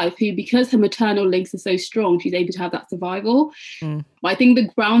his wife, who, because her maternal links are so strong, she's able to have that survival. I think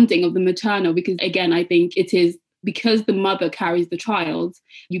the grounding of the maternal, because again, I think it is because the mother carries the child,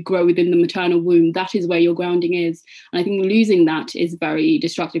 you grow within the maternal womb. That is where your grounding is. And I think losing that is very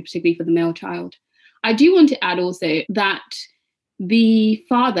destructive, particularly for the male child. I do want to add also that the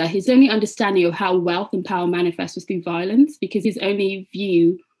father, his only understanding of how wealth and power manifests was through violence, because his only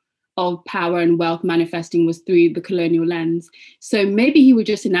view of power and wealth manifesting was through the colonial lens. So maybe he was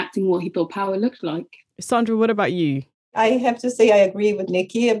just enacting what he thought power looked like. Sandra, what about you? I have to say I agree with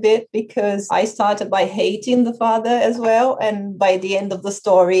Nikki a bit, because I started by hating the father as well. And by the end of the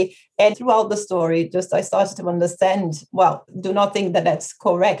story and throughout the story, I started to understand, do not think that that's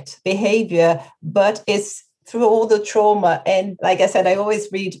correct behavior, but it's through all the trauma. And like I said, I always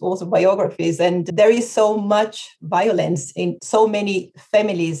read also biographies, and there is so much violence in so many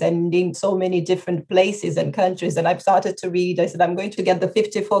families and in so many different places and countries. And I've started to read, I said, I'm going to get the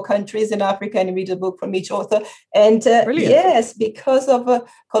 54 countries in Africa and read a book from each author. And yes, because of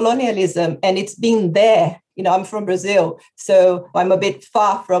colonialism, and it's been there. I'm from Brazil, so I'm a bit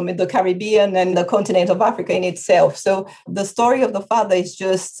far from the Caribbean and the continent of Africa in itself. So the story of the father is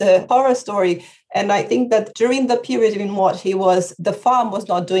just a horror story. And I think that during the period in what the farm was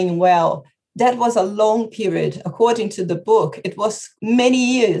not doing well. That was a long period. According to the book, it was many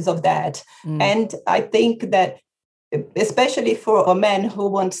years of that. And I think that especially for a man who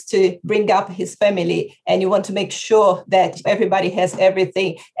wants to bring up his family and you want to make sure that everybody has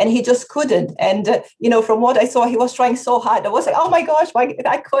everything. And he just couldn't. And, from what I saw, he was trying so hard. I was like, oh my gosh, why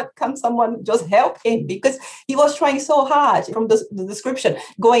can't someone just help him? Because he was trying so hard from the description,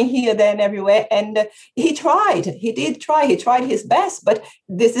 going here, there, and everywhere. And he tried. He did try. He tried his best. But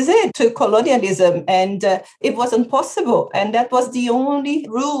this is it, to colonialism. And it wasn't possible. And that was the only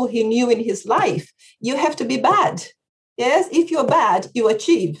rule he knew in his life. You have to be bad. Yes, if you're bad, you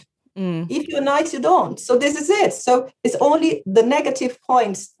achieve. If you're nice, you don't. So this is it. So it's only the negative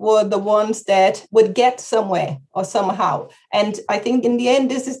points were the ones that would get somewhere or somehow. And I think in the end,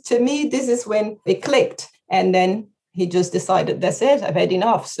 this is when it clicked. And then he just decided, that's it, I've had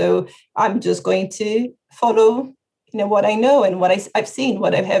enough. So I'm just going to follow what I know and what I've seen,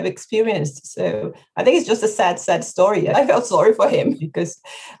 what I have experienced. So I think it's just a sad, sad story. I felt sorry for him because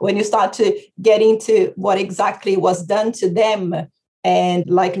when you start to get into what exactly was done to them, and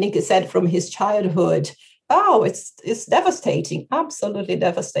like Nick said, from his childhood, it's devastating, absolutely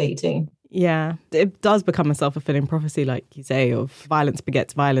devastating. Yeah, it does become a self-fulfilling prophecy, like you say, of violence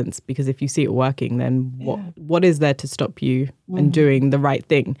begets violence, because if you see it working, then what is there to stop you and doing the right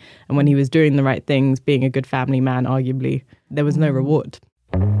thing? And when he was doing the right things, being a good family man, arguably, there was no reward.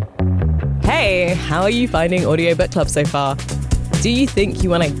 Hey, how are you finding Audio Book Club so far? Do you think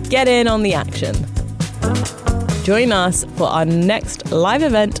you want to get in on the action? Join us for our next live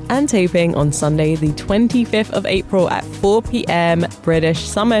event and taping on Sunday, the 25th of April at 4 p.m. British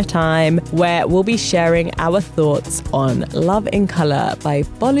Summer Time, where we'll be sharing our thoughts on Love in Colour by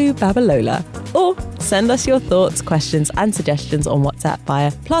Bolu Babalola. Or send us your thoughts, questions and suggestions on WhatsApp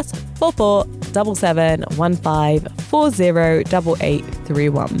via +44 7715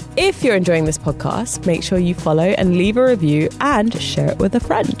 408831. If you're enjoying this podcast, make sure you follow and leave a review and share it with a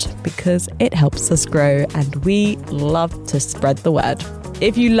friend, because it helps us grow and we love to spread the word.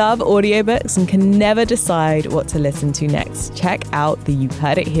 If you love audiobooks and can never decide what to listen to next, check out the You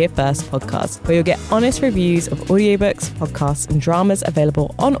Heard It Here First podcast, where you'll get honest reviews of audiobooks, podcasts and dramas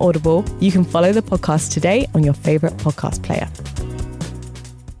available on Audible. You can follow the podcast today on your favourite podcast player.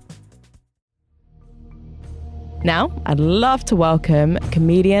 Now, I'd love to welcome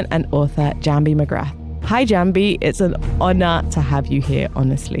comedian and author Jambi McGrath. Hi, Jambi. It's an honour to have you here,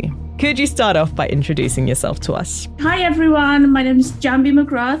 honestly. Could you start off by introducing yourself to us? Hi, everyone. My name is Jambi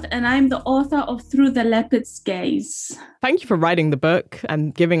McGrath, and I'm the author of Through the Leopard's Gaze. Thank you for writing the book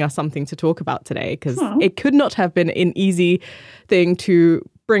and giving us something to talk about today, because it could not have been an easy thing to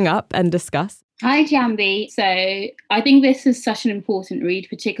bring up and discuss. Hi, Jambi. So I think this is such an important read,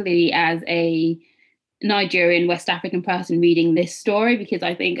 particularly as a Nigerian West African person reading this story, because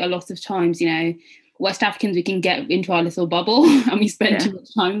I think a lot of times, West Africans, we can get into our little bubble and we spend too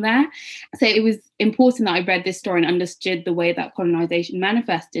much time there. So it was important that I read this story and understood the way that colonization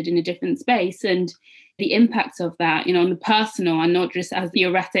manifested in a different space and the impacts of that, on the personal and not just as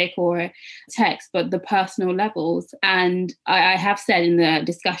theoretic or text, but the personal levels. And I have said in the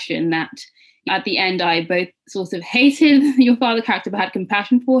discussion that at the end, I both sort of hated your father character, but had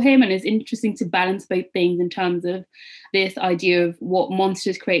compassion for him. And it's interesting to balance both things in terms of this idea of what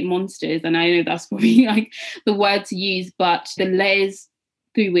monsters create monsters. And I know that's probably like the word to use, but the layers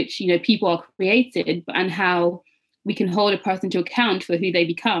through which, people are created and how we can hold a person to account for who they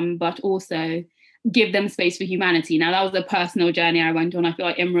become, but also give them space for humanity. Now, that was a personal journey I went on. I feel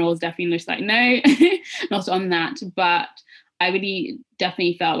like Imra was definitely just like, no, not on that. But I really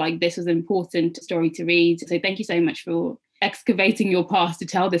definitely felt like this was an important story to read. So thank you so much for excavating your past to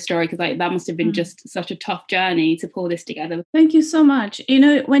tell this story, because that must have been just such a tough journey to pull this together. Thank you so much.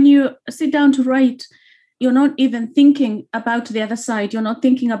 When you sit down to write, you're not even thinking about the other side. You're not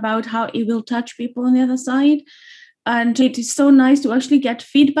thinking about how it will touch people on the other side. And it is so nice to actually get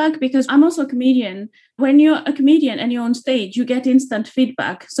feedback, because I'm also a comedian. When you're a comedian and you're on stage, you get instant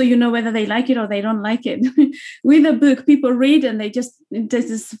feedback. So you know whether they like it or they don't like it. With a book, people read and they just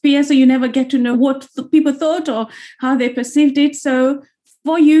disappear. So you never get to know what people thought or how they perceived it. So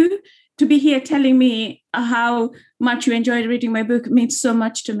for you to be here telling me how much you enjoyed reading my book means so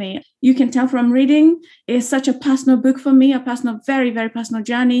much to me. You can tell from reading, it's such a personal book for me, a personal, very, very personal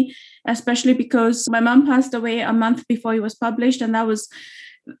journey, especially because my mom passed away a month before it was published. And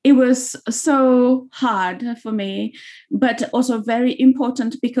it was so hard for me, but also very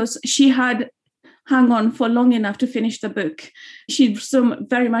important because she had hung on for long enough to finish the book. She so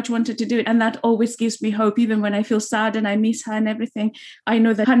very much wanted to do it. And that always gives me hope, even when I feel sad and I miss her and everything. I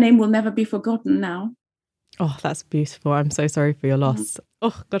know that her name will never be forgotten now. Oh, that's beautiful. I'm so sorry for your loss.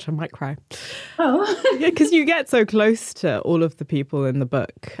 Oh, God, I might cry. Oh. Yeah, because you get so close to all of the people in the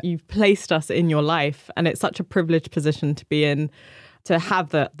book. You've placed us in your life, and it's such a privileged position to be in, to have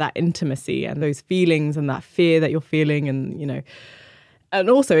that intimacy and those feelings and that fear that you're feeling. And, you know, and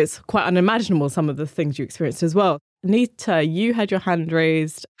also it's quite unimaginable, some of the things you experienced as well. Nita, you had your hand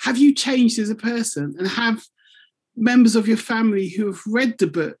raised. Have you changed as a person, and have members of your family who have read the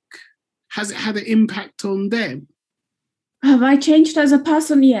book, has it had an impact on them? Have I changed as a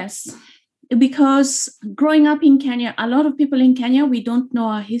person? Yes. Because growing up in Kenya, a lot of people in Kenya, we don't know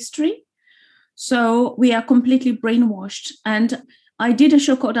our history. So we are completely brainwashed. And I did a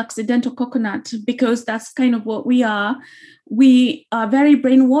show called Accidental Coconut because that's kind of what we are. We are very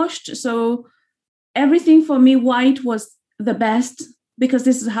brainwashed. So everything for me, white was the best because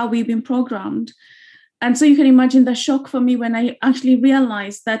this is how we've been programmed. And so you can imagine the shock for me when I actually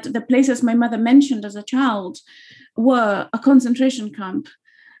realized that the places my mother mentioned as a child were a concentration camp.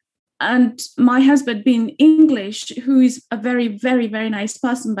 And my husband, being English, who is a very, very, very nice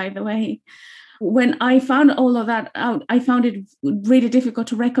person, by the way, when I found all of that out, I found it really difficult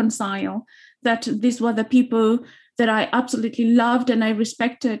to reconcile that these were the people that I absolutely loved and I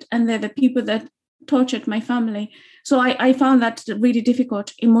respected, and they're the people that tortured my family. So I found that really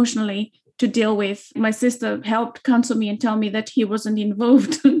difficult emotionally to deal with. My sister helped counsel me and tell me that he wasn't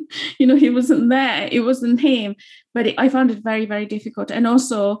involved. He wasn't there. It wasn't him. But I found it very, very difficult. And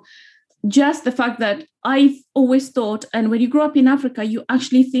also just the fact that I've always thought, and when you grow up in Africa, you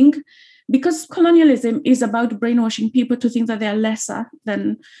actually think, because colonialism is about brainwashing people to think that they're lesser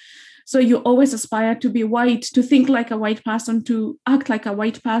than, so you always aspire to be white, to think like a white person, to act like a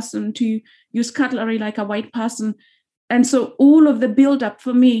white person, to use cutlery like a white person. And so all of the build-up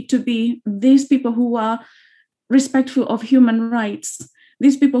for me to be these people who are respectful of human rights,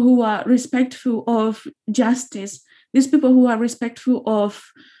 these people who are respectful of justice, these people who are respectful of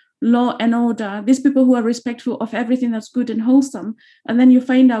law and order, these people who are respectful of everything that's good and wholesome. And then you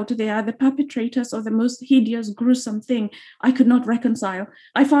find out they are the perpetrators of the most hideous, gruesome thing. I could not reconcile.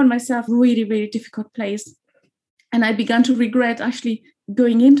 I found myself really, really difficult place. And I began to regret actually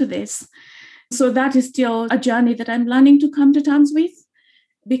going into this. So that is still a journey that I'm learning to come to terms with,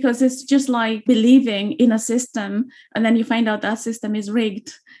 because it's just like believing in a system and then you find out that system is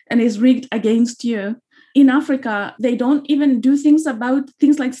rigged and is rigged against you. In Africa, they don't even do things about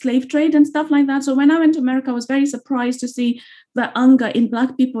things like slave trade and stuff like that. So when I went to America, I was very surprised to see the anger in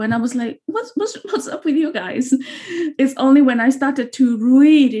Black people. And I was like, what's up with you guys? It's only when I started to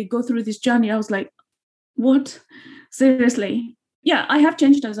really go through this journey, I was like, what? Seriously? Yeah, I have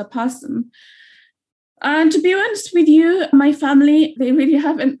changed as a person. And to be honest with you, my family, they really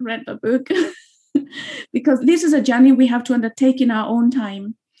haven't read the book because this is a journey we have to undertake in our own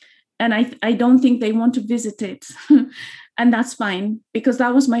time. And I don't think they want to visit it. And that's fine, because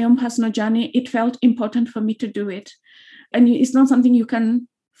that was my own personal journey. It felt important for me to do it. And it's not something you can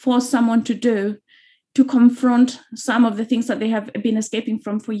force someone to do, to confront some of the things that they have been escaping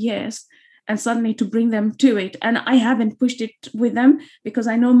from for years and suddenly to bring them to it. And I haven't pushed it with them because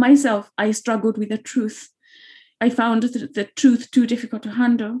I know myself, I struggled with the truth. I found the truth too difficult to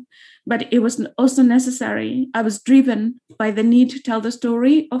handle, but it was also necessary. I was driven by the need to tell the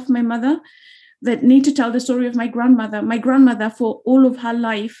story of my mother, the need to tell the story of my grandmother. My grandmother, for all of her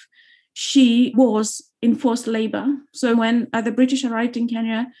life, she was in forced labor. So when the British arrived in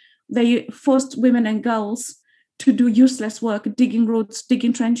Kenya, they forced women and girls to do useless work, digging roads,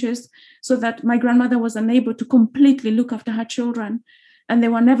 digging trenches, so that my grandmother was unable to completely look after her children. And they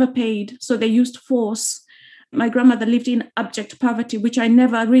were never paid, so they used force. My grandmother lived in abject poverty, which I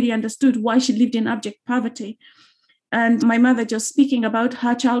never really understood why she lived in abject poverty. And my mother just speaking about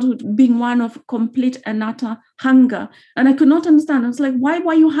her childhood being one of complete and utter hunger. And I could not understand. I was like, why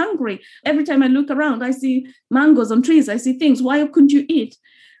were you hungry? Every time I look around, I see mangoes on trees. I see things. Why couldn't you eat?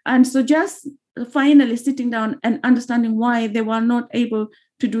 And so just finally sitting down and understanding why they were not able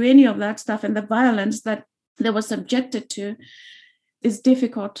to do any of that stuff and the violence that they were subjected to is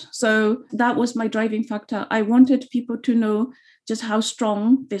difficult. So that was my driving factor. I wanted people to know just how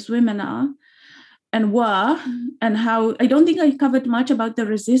strong these women are and were, and how I don't think I covered much about the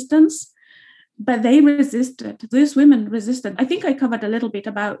resistance, but they resisted. These women resisted. I think I covered a little bit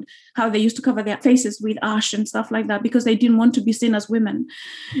about how they used to cover their faces with ash and stuff like that because they didn't want to be seen as women.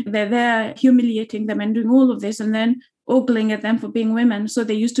 They're there humiliating them and doing all of this and then ogling at them for being women. So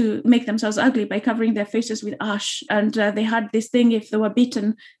they used to make themselves ugly by covering their faces with ash. And they had this thing, if they were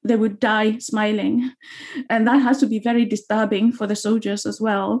beaten, they would die smiling. And that has to be very disturbing for the soldiers as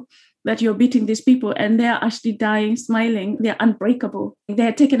well. that you're beating these people and they're actually dying, smiling. They're unbreakable.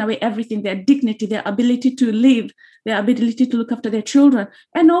 They're taken away everything, their dignity, their ability to live, their ability to look after their children.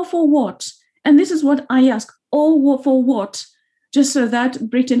 And all for what? And this is what I ask, all for what? Just so that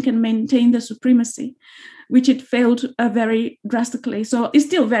Britain can maintain the supremacy, which it failed very drastically. So it's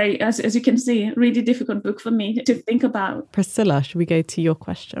still very, as you can see, really difficult book for me to think about. Priscilla, should we go to your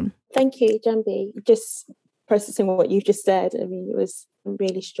question? Thank you, Jambi. Just processing what you just said, I mean, it was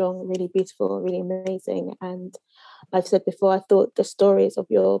really strong, really beautiful, really amazing. And I've said before, I thought the stories of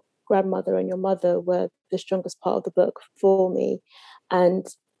your grandmother and your mother were the strongest part of the book for me. And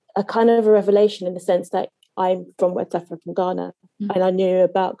a kind of a revelation in the sense that I'm from West Africa, from Ghana, and I knew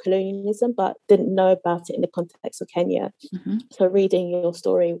about colonialism, but didn't know about it in the context of Kenya. So reading your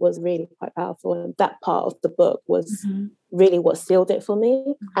story was really quite powerful. And that part of the book was really what sealed it for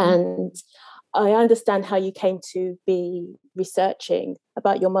me. And I understand how you came to be researching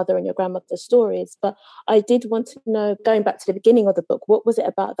about your mother and your grandmother's stories, but I did want to know, going back to the beginning of the book, what was it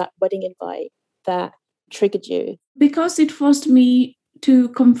about that wedding invite that triggered you? Because it forced me to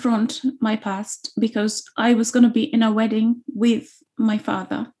confront my past, because I was going to be in a wedding with my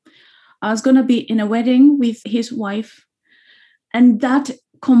father. I was going to be in a wedding with his wife. And that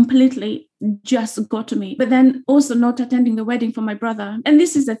completely just got to me. But then also not attending the wedding for my brother. And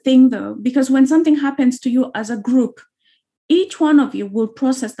this is the thing, though, because when something happens to you as a group, each one of you will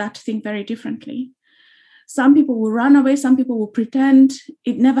process that thing very differently. Some people will run away. Some people will pretend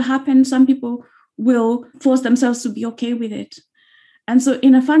it never happened. Some people will force themselves to be okay with it. And so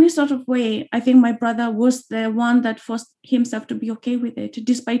in a funny sort of way, I think my brother was the one that forced himself to be okay with it,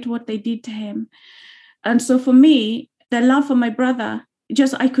 despite what they did to him. And so for me, the love for my brother,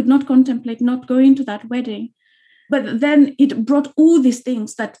 just I could not contemplate not going to that wedding. But then it brought all these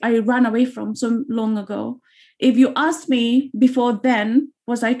things that I ran away from so long ago. If you asked me before then,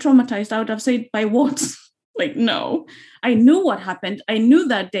 was I traumatized? I would have said, by what? Like, no. I knew what happened. I knew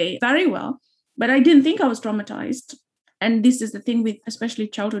that day very well, but I didn't think I was traumatized. And this is the thing with especially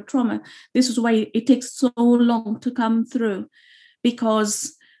childhood trauma. This is why it takes so long to come through,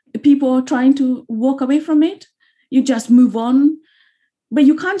 because people are trying to walk away from it. You just move on, but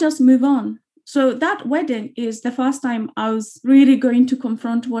you can't just move on. So that wedding is the first time I was really going to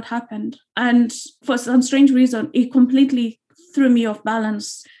confront what happened. And for some strange reason, it completely threw me off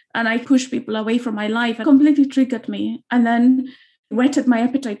balance. And I pushed people away from my life. It completely triggered me. And then whetted my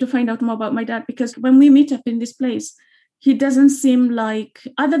appetite to find out more about my dad. Because when we meet up in this place, he doesn't seem like,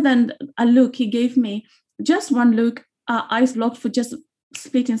 other than a look he gave me, just one look, our eyes locked for just a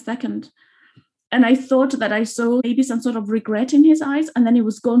split second. And I thought that I saw maybe some sort of regret in his eyes, and then it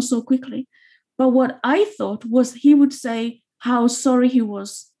was gone so quickly. But what I thought was he would say how sorry he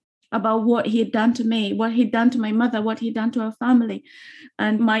was about what he had done to me, what he'd done to my mother, what he'd done to our family.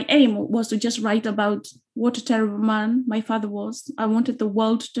 And my aim was to just write about what a terrible man my father was. I wanted the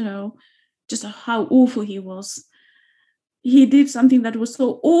world to know just how awful he was. He did something that was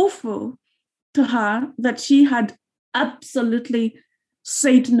so awful to her that she had absolutely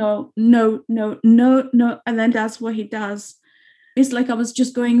said no. And then that's what he does. It's like I was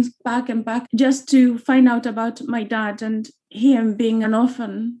just going back and back just to find out about my dad and him being an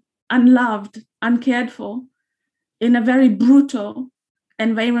orphan, unloved, uncared for, in a very brutal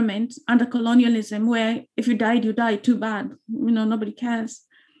environment under colonialism, where if you died, you died, too bad. Nobody cares.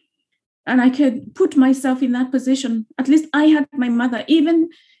 And I could put myself in that position. At least I had my mother, even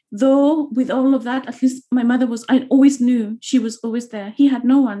though with all of that, at least my mother I always knew she was always there. He had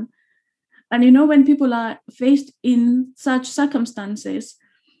no one. And when people are faced in such circumstances,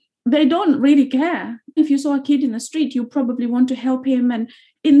 they don't really care. If you saw a kid in the street, you probably want to help him. And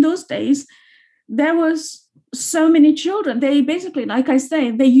in those days, there was so many children. They basically, like I say,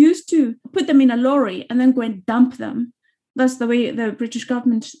 they used to put them in a lorry and then go and dump them. That's the way the British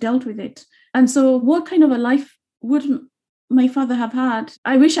government dealt with it. And so what kind of a life would my father have had?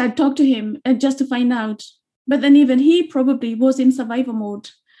 I wish I'd talked to him just to find out. But then even he probably was in survival mode.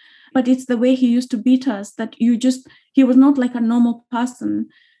 But it's the way he used to beat us that he was not like a normal person,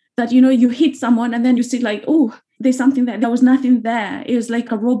 that, you hit someone and then you see like, oh, there's something there. There was nothing there. It was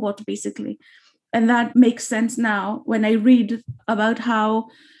like a robot, basically. And that makes sense now when I read about how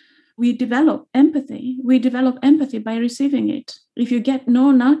we develop empathy. We develop empathy by receiving it. If you get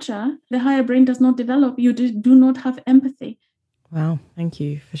no nurture, the higher brain does not develop. You do not have empathy. Wow. Thank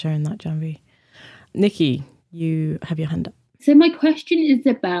you for sharing that, Janvi. Nikki, you have your hand up. So my question is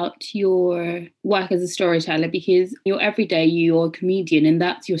about your work as a storyteller, because every day you're a comedian and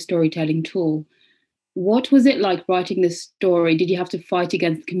that's your storytelling tool. What was it like writing this story? Did you have to fight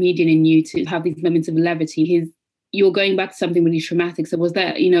against the comedian in you to have these moments of levity? His you're going back to something really traumatic. So was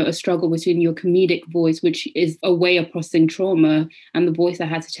there, a struggle between your comedic voice, which is a way of processing trauma, and the voice that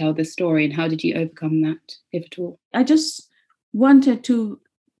had to tell this story? And how did you overcome that, if at all? I just wanted to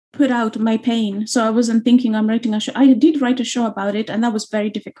put out my pain. So I wasn't thinking I'm writing a show. I did write a show about it, and that was very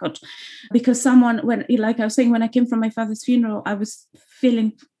difficult because like I was saying, when I came from my father's funeral, I was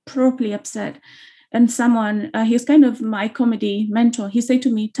feeling properly upset. And someone, he's kind of my comedy mentor, he said to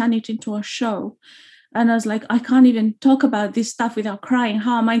me, turn it into a show. And I was like, I can't even talk about this stuff without crying.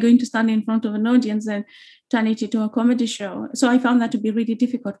 How am I going to stand in front of an audience and turn it into a comedy show? So I found that to be really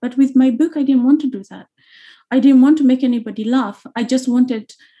difficult. But with my book, I didn't want to do that. I didn't want to make anybody laugh. I just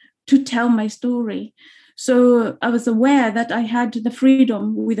wanted to tell my story. So I was aware that I had the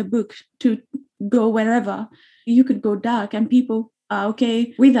freedom with a book to go wherever. You could go dark and people are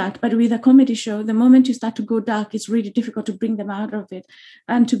okay with that. But with a comedy show, the moment you start to go dark, it's really difficult to bring them out of it.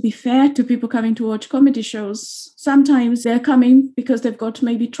 And to be fair to people coming to watch comedy shows, sometimes they're coming because they've got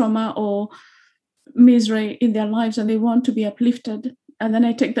maybe trauma or misery in their lives and they want to be uplifted. And then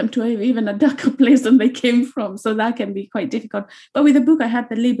I take them to even a darker place than they came from. So that can be quite difficult. But with the book, I had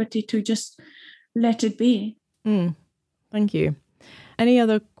the liberty to just let it be. Thank you. Any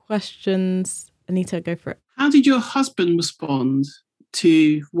other questions? Anita, go for it. How did your husband respond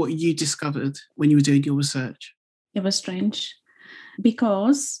to what you discovered when you were doing your research? It was strange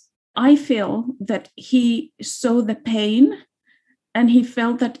because I feel that he saw the pain and he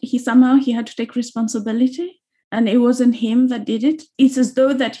felt that he had to take responsibility and it wasn't him that did it. It's as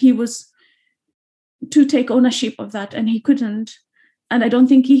though that he was to take ownership of that and he couldn't. And I don't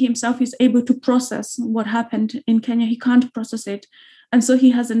think he himself is able to process what happened in Kenya. He can't process it. And so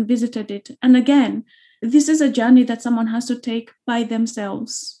he hasn't visited it. And again, this is a journey that someone has to take by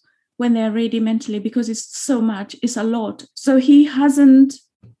themselves when they're ready mentally, because it's so much, it's a lot. So he hasn't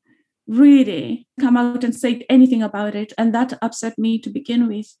really come out and said anything about it. And that upset me to begin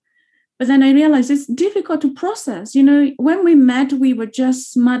with. But then I realized it's difficult to process. When we met, we were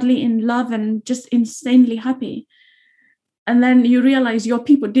just madly in love and just insanely happy. And then you realize your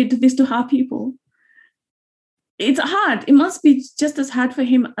people did this to her people. It's hard. It must be just as hard for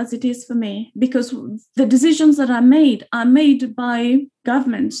him as it is for me, because the decisions that are made by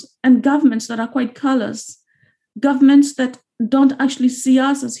governments, and governments that are quite callous, governments that don't actually see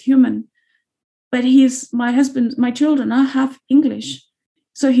us as human. But my husband, my children are half English.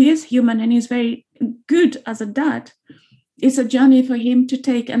 So he is human and he's very good as a dad. It's a journey for him to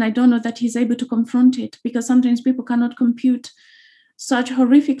take, and I don't know that he's able to confront it, because sometimes people cannot compute such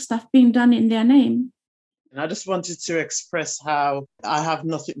horrific stuff being done in their name. And I just wanted to express how I have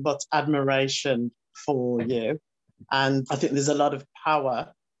nothing but admiration for you. And I think there's a lot of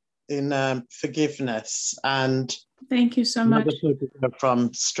power in forgiveness. And thank you so much.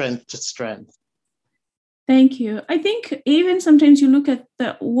 From strength to strength. Thank you. I think even sometimes you look at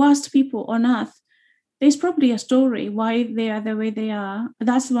the worst people on earth, there's probably a story why they are the way they are.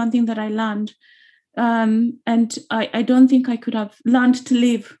 That's one thing that I learned. And I don't think I could have learned to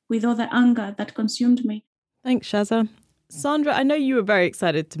live with all the anger that consumed me. Thanks, Shaza. Sandra, I know you were very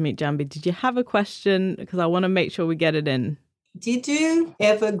excited to meet Jambi. Did you have a question? Because I want to make sure we get it in. Did you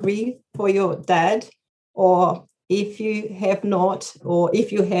ever grieve for your dad? Or if you have not, or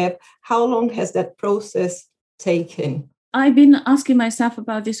if you have, how long has that process taken? I've been asking myself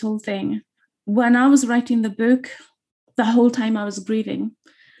about this whole thing. When I was writing the book, the whole time I was grieving,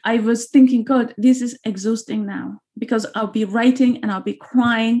 I was thinking, God, this is exhausting now, because I'll be writing and I'll be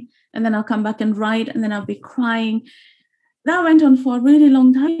crying, and then I'll come back and write, and then I'll be crying. That went on for a really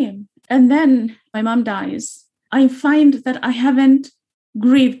long time. And then my mom dies. I find that I haven't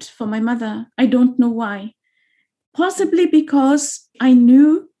grieved for my mother. I don't know why. Possibly because I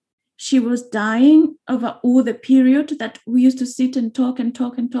knew she was dying over all the period that we used to sit and talk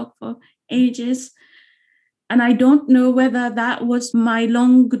for ages. And I don't know whether that was my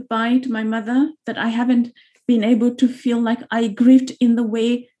long goodbye to my mother, that I haven't been able to feel like I grieved in the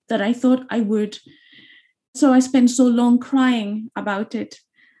way that I thought I would. So I spent so long crying about it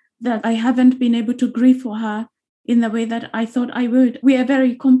that I haven't been able to grieve for her in the way that I thought I would. We are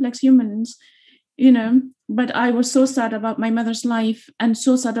very complex humans, but I was so sad about my mother's life and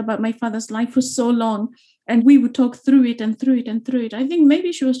so sad about my father's life for so long. And we would talk through it and through it and through it. I think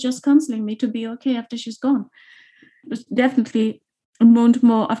maybe she was just counseling me to be okay after she's gone. It was definitely mourned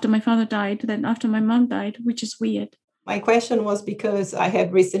more after my father died than after my mom died, which is weird. My question was because I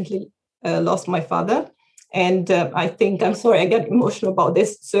have recently lost my father. And I think, I'm sorry, I get emotional about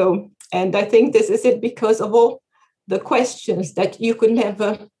this. And I think this is it because of all the questions that you could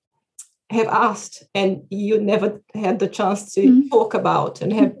never have asked and you never had the chance to talk about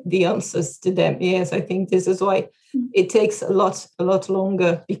and have the answers to them. Yes, I think this is why it takes a lot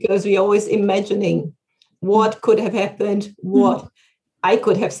longer, because we're always imagining what could have happened, what I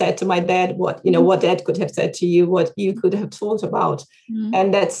could have said to my dad, what dad could have said to you, what you could have thought about.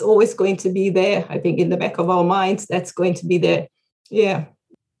 And that's always going to be there. I think in the back of our minds, that's going to be there. Yeah.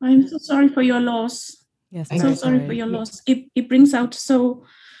 I'm so sorry for your loss. Yes, I'm so sorry for your loss. It brings out so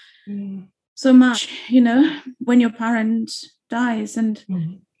much, when your parent dies. And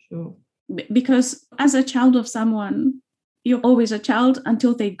sure. Because as a child of someone, you're always a child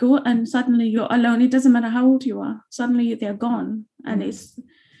until they go, and suddenly you're alone. It doesn't matter how old you are. Suddenly they're gone. And it's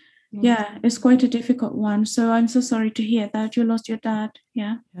quite a difficult one. So I'm so sorry to hear that you lost your dad.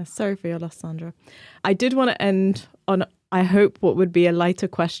 Yeah. Sorry for your loss, Sandra. I did want to end on, I hope, what would be a lighter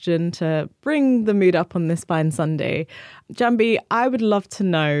question to bring the mood up on this fine Sunday. Jambi, I would love to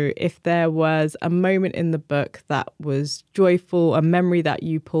know if there was a moment in the book that was joyful, a memory that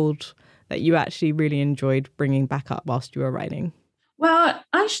you pulled that you actually really enjoyed bringing back up whilst you were writing. Well,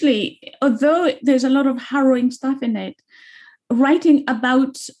 actually, although there's a lot of harrowing stuff in it, writing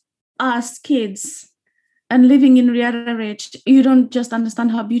about us kids and living in Riara Ridge, you don't just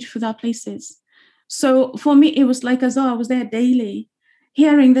understand how beautiful that place is. So for me, it was like as though I was there daily,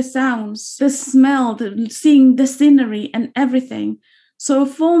 hearing the sounds, the smell, seeing the scenery and everything. So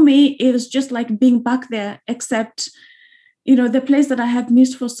for me, it was just like being back there, except, the place that I have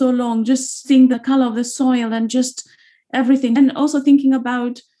missed for so long, just seeing the color of the soil and just everything. And also thinking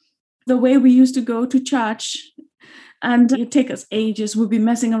about the way we used to go to church. And it take us ages. We'll be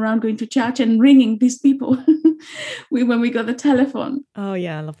messing around going to church and ringing these people when we got the telephone. Oh,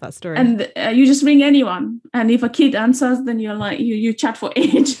 yeah, I love that story. And you just ring anyone. And if a kid answers, then you're like, you chat for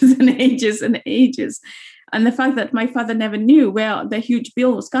ages and ages and ages. And the fact that my father never knew where the huge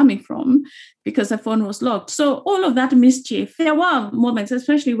bill was coming from because the phone was locked. So all of that mischief. There were moments,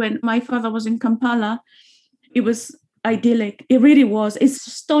 especially when my father was in Kampala. It was idyllic. It really was. It's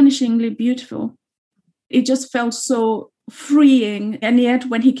astonishingly beautiful. It just felt so freeing. And yet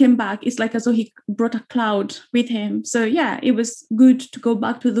when he came back, it's like as though he brought a cloud with him. So yeah, it was good to go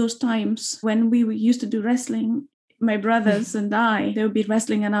back to those times when we used to do wrestling. My brothers and I, they would be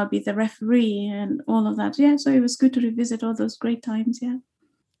wrestling and I'll be the referee and all of that. Yeah, so it was good to revisit all those great times, yeah.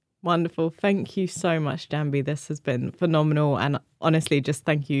 Wonderful. Thank you so much, Jambi. This has been phenomenal. And honestly, just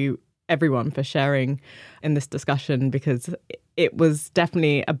thank you, everyone, for sharing in this discussion, because it was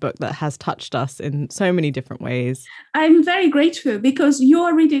definitely a book that has touched us in so many different ways. I'm very grateful because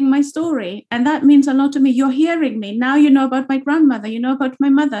you're reading my story and that means a lot to me. You're hearing me. Now you know about my grandmother, you know about my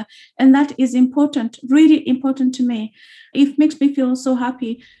mother, and that is important, really important to me. It makes me feel so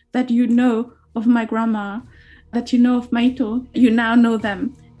happy that you know of my grandma, that you know of Maito, you now know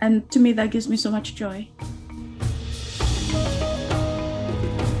them. And to me, that gives me so much joy.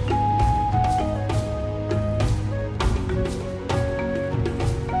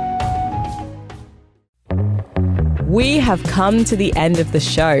 We have come to the end of the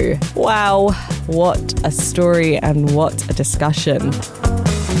show. Wow, what a story and what a discussion.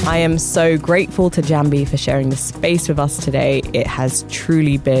 I am so grateful to Jambi for sharing the space with us today. It has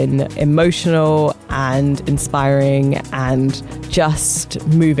truly been emotional and inspiring and just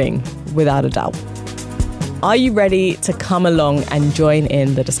moving, without a doubt. Are you ready to come along and join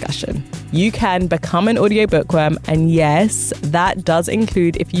in the discussion? You can become an audio bookworm, and yes, that does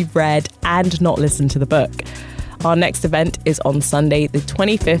include if you've read and not listened to the book. Our next event is on Sunday, the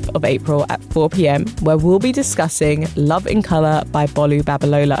 25th of April at 4 p.m, where we'll be discussing Love in Colour by Bolu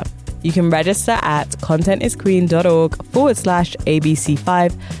Babalola. You can register at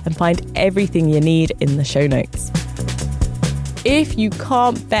contentisqueen.org/ABC5 and find everything you need in the show notes. If you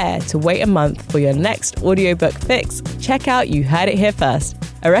can't bear to wait a month for your next audiobook fix, check out You Heard It Here First,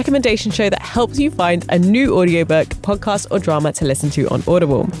 a recommendation show that helps you find a new audiobook, podcast, or drama to listen to on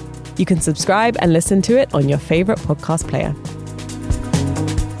Audible. You can subscribe and listen to it on your favourite podcast player.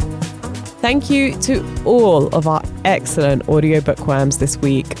 Thank you to all of our excellent audio bookworms this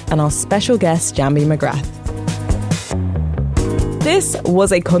week and our special guest, Jambi McGrath. This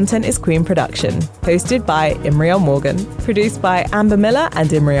was a Content is Queen production, hosted by Imriel Morgan, produced by Amber Miller and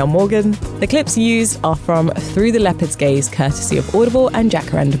Imriel Morgan. The clips used are from Through the Leopard's Gaze, courtesy of Audible and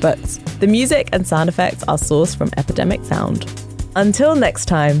Jacaranda Books. The music and sound effects are sourced from Epidemic Sound. Until next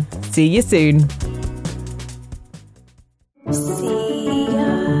time, see you soon.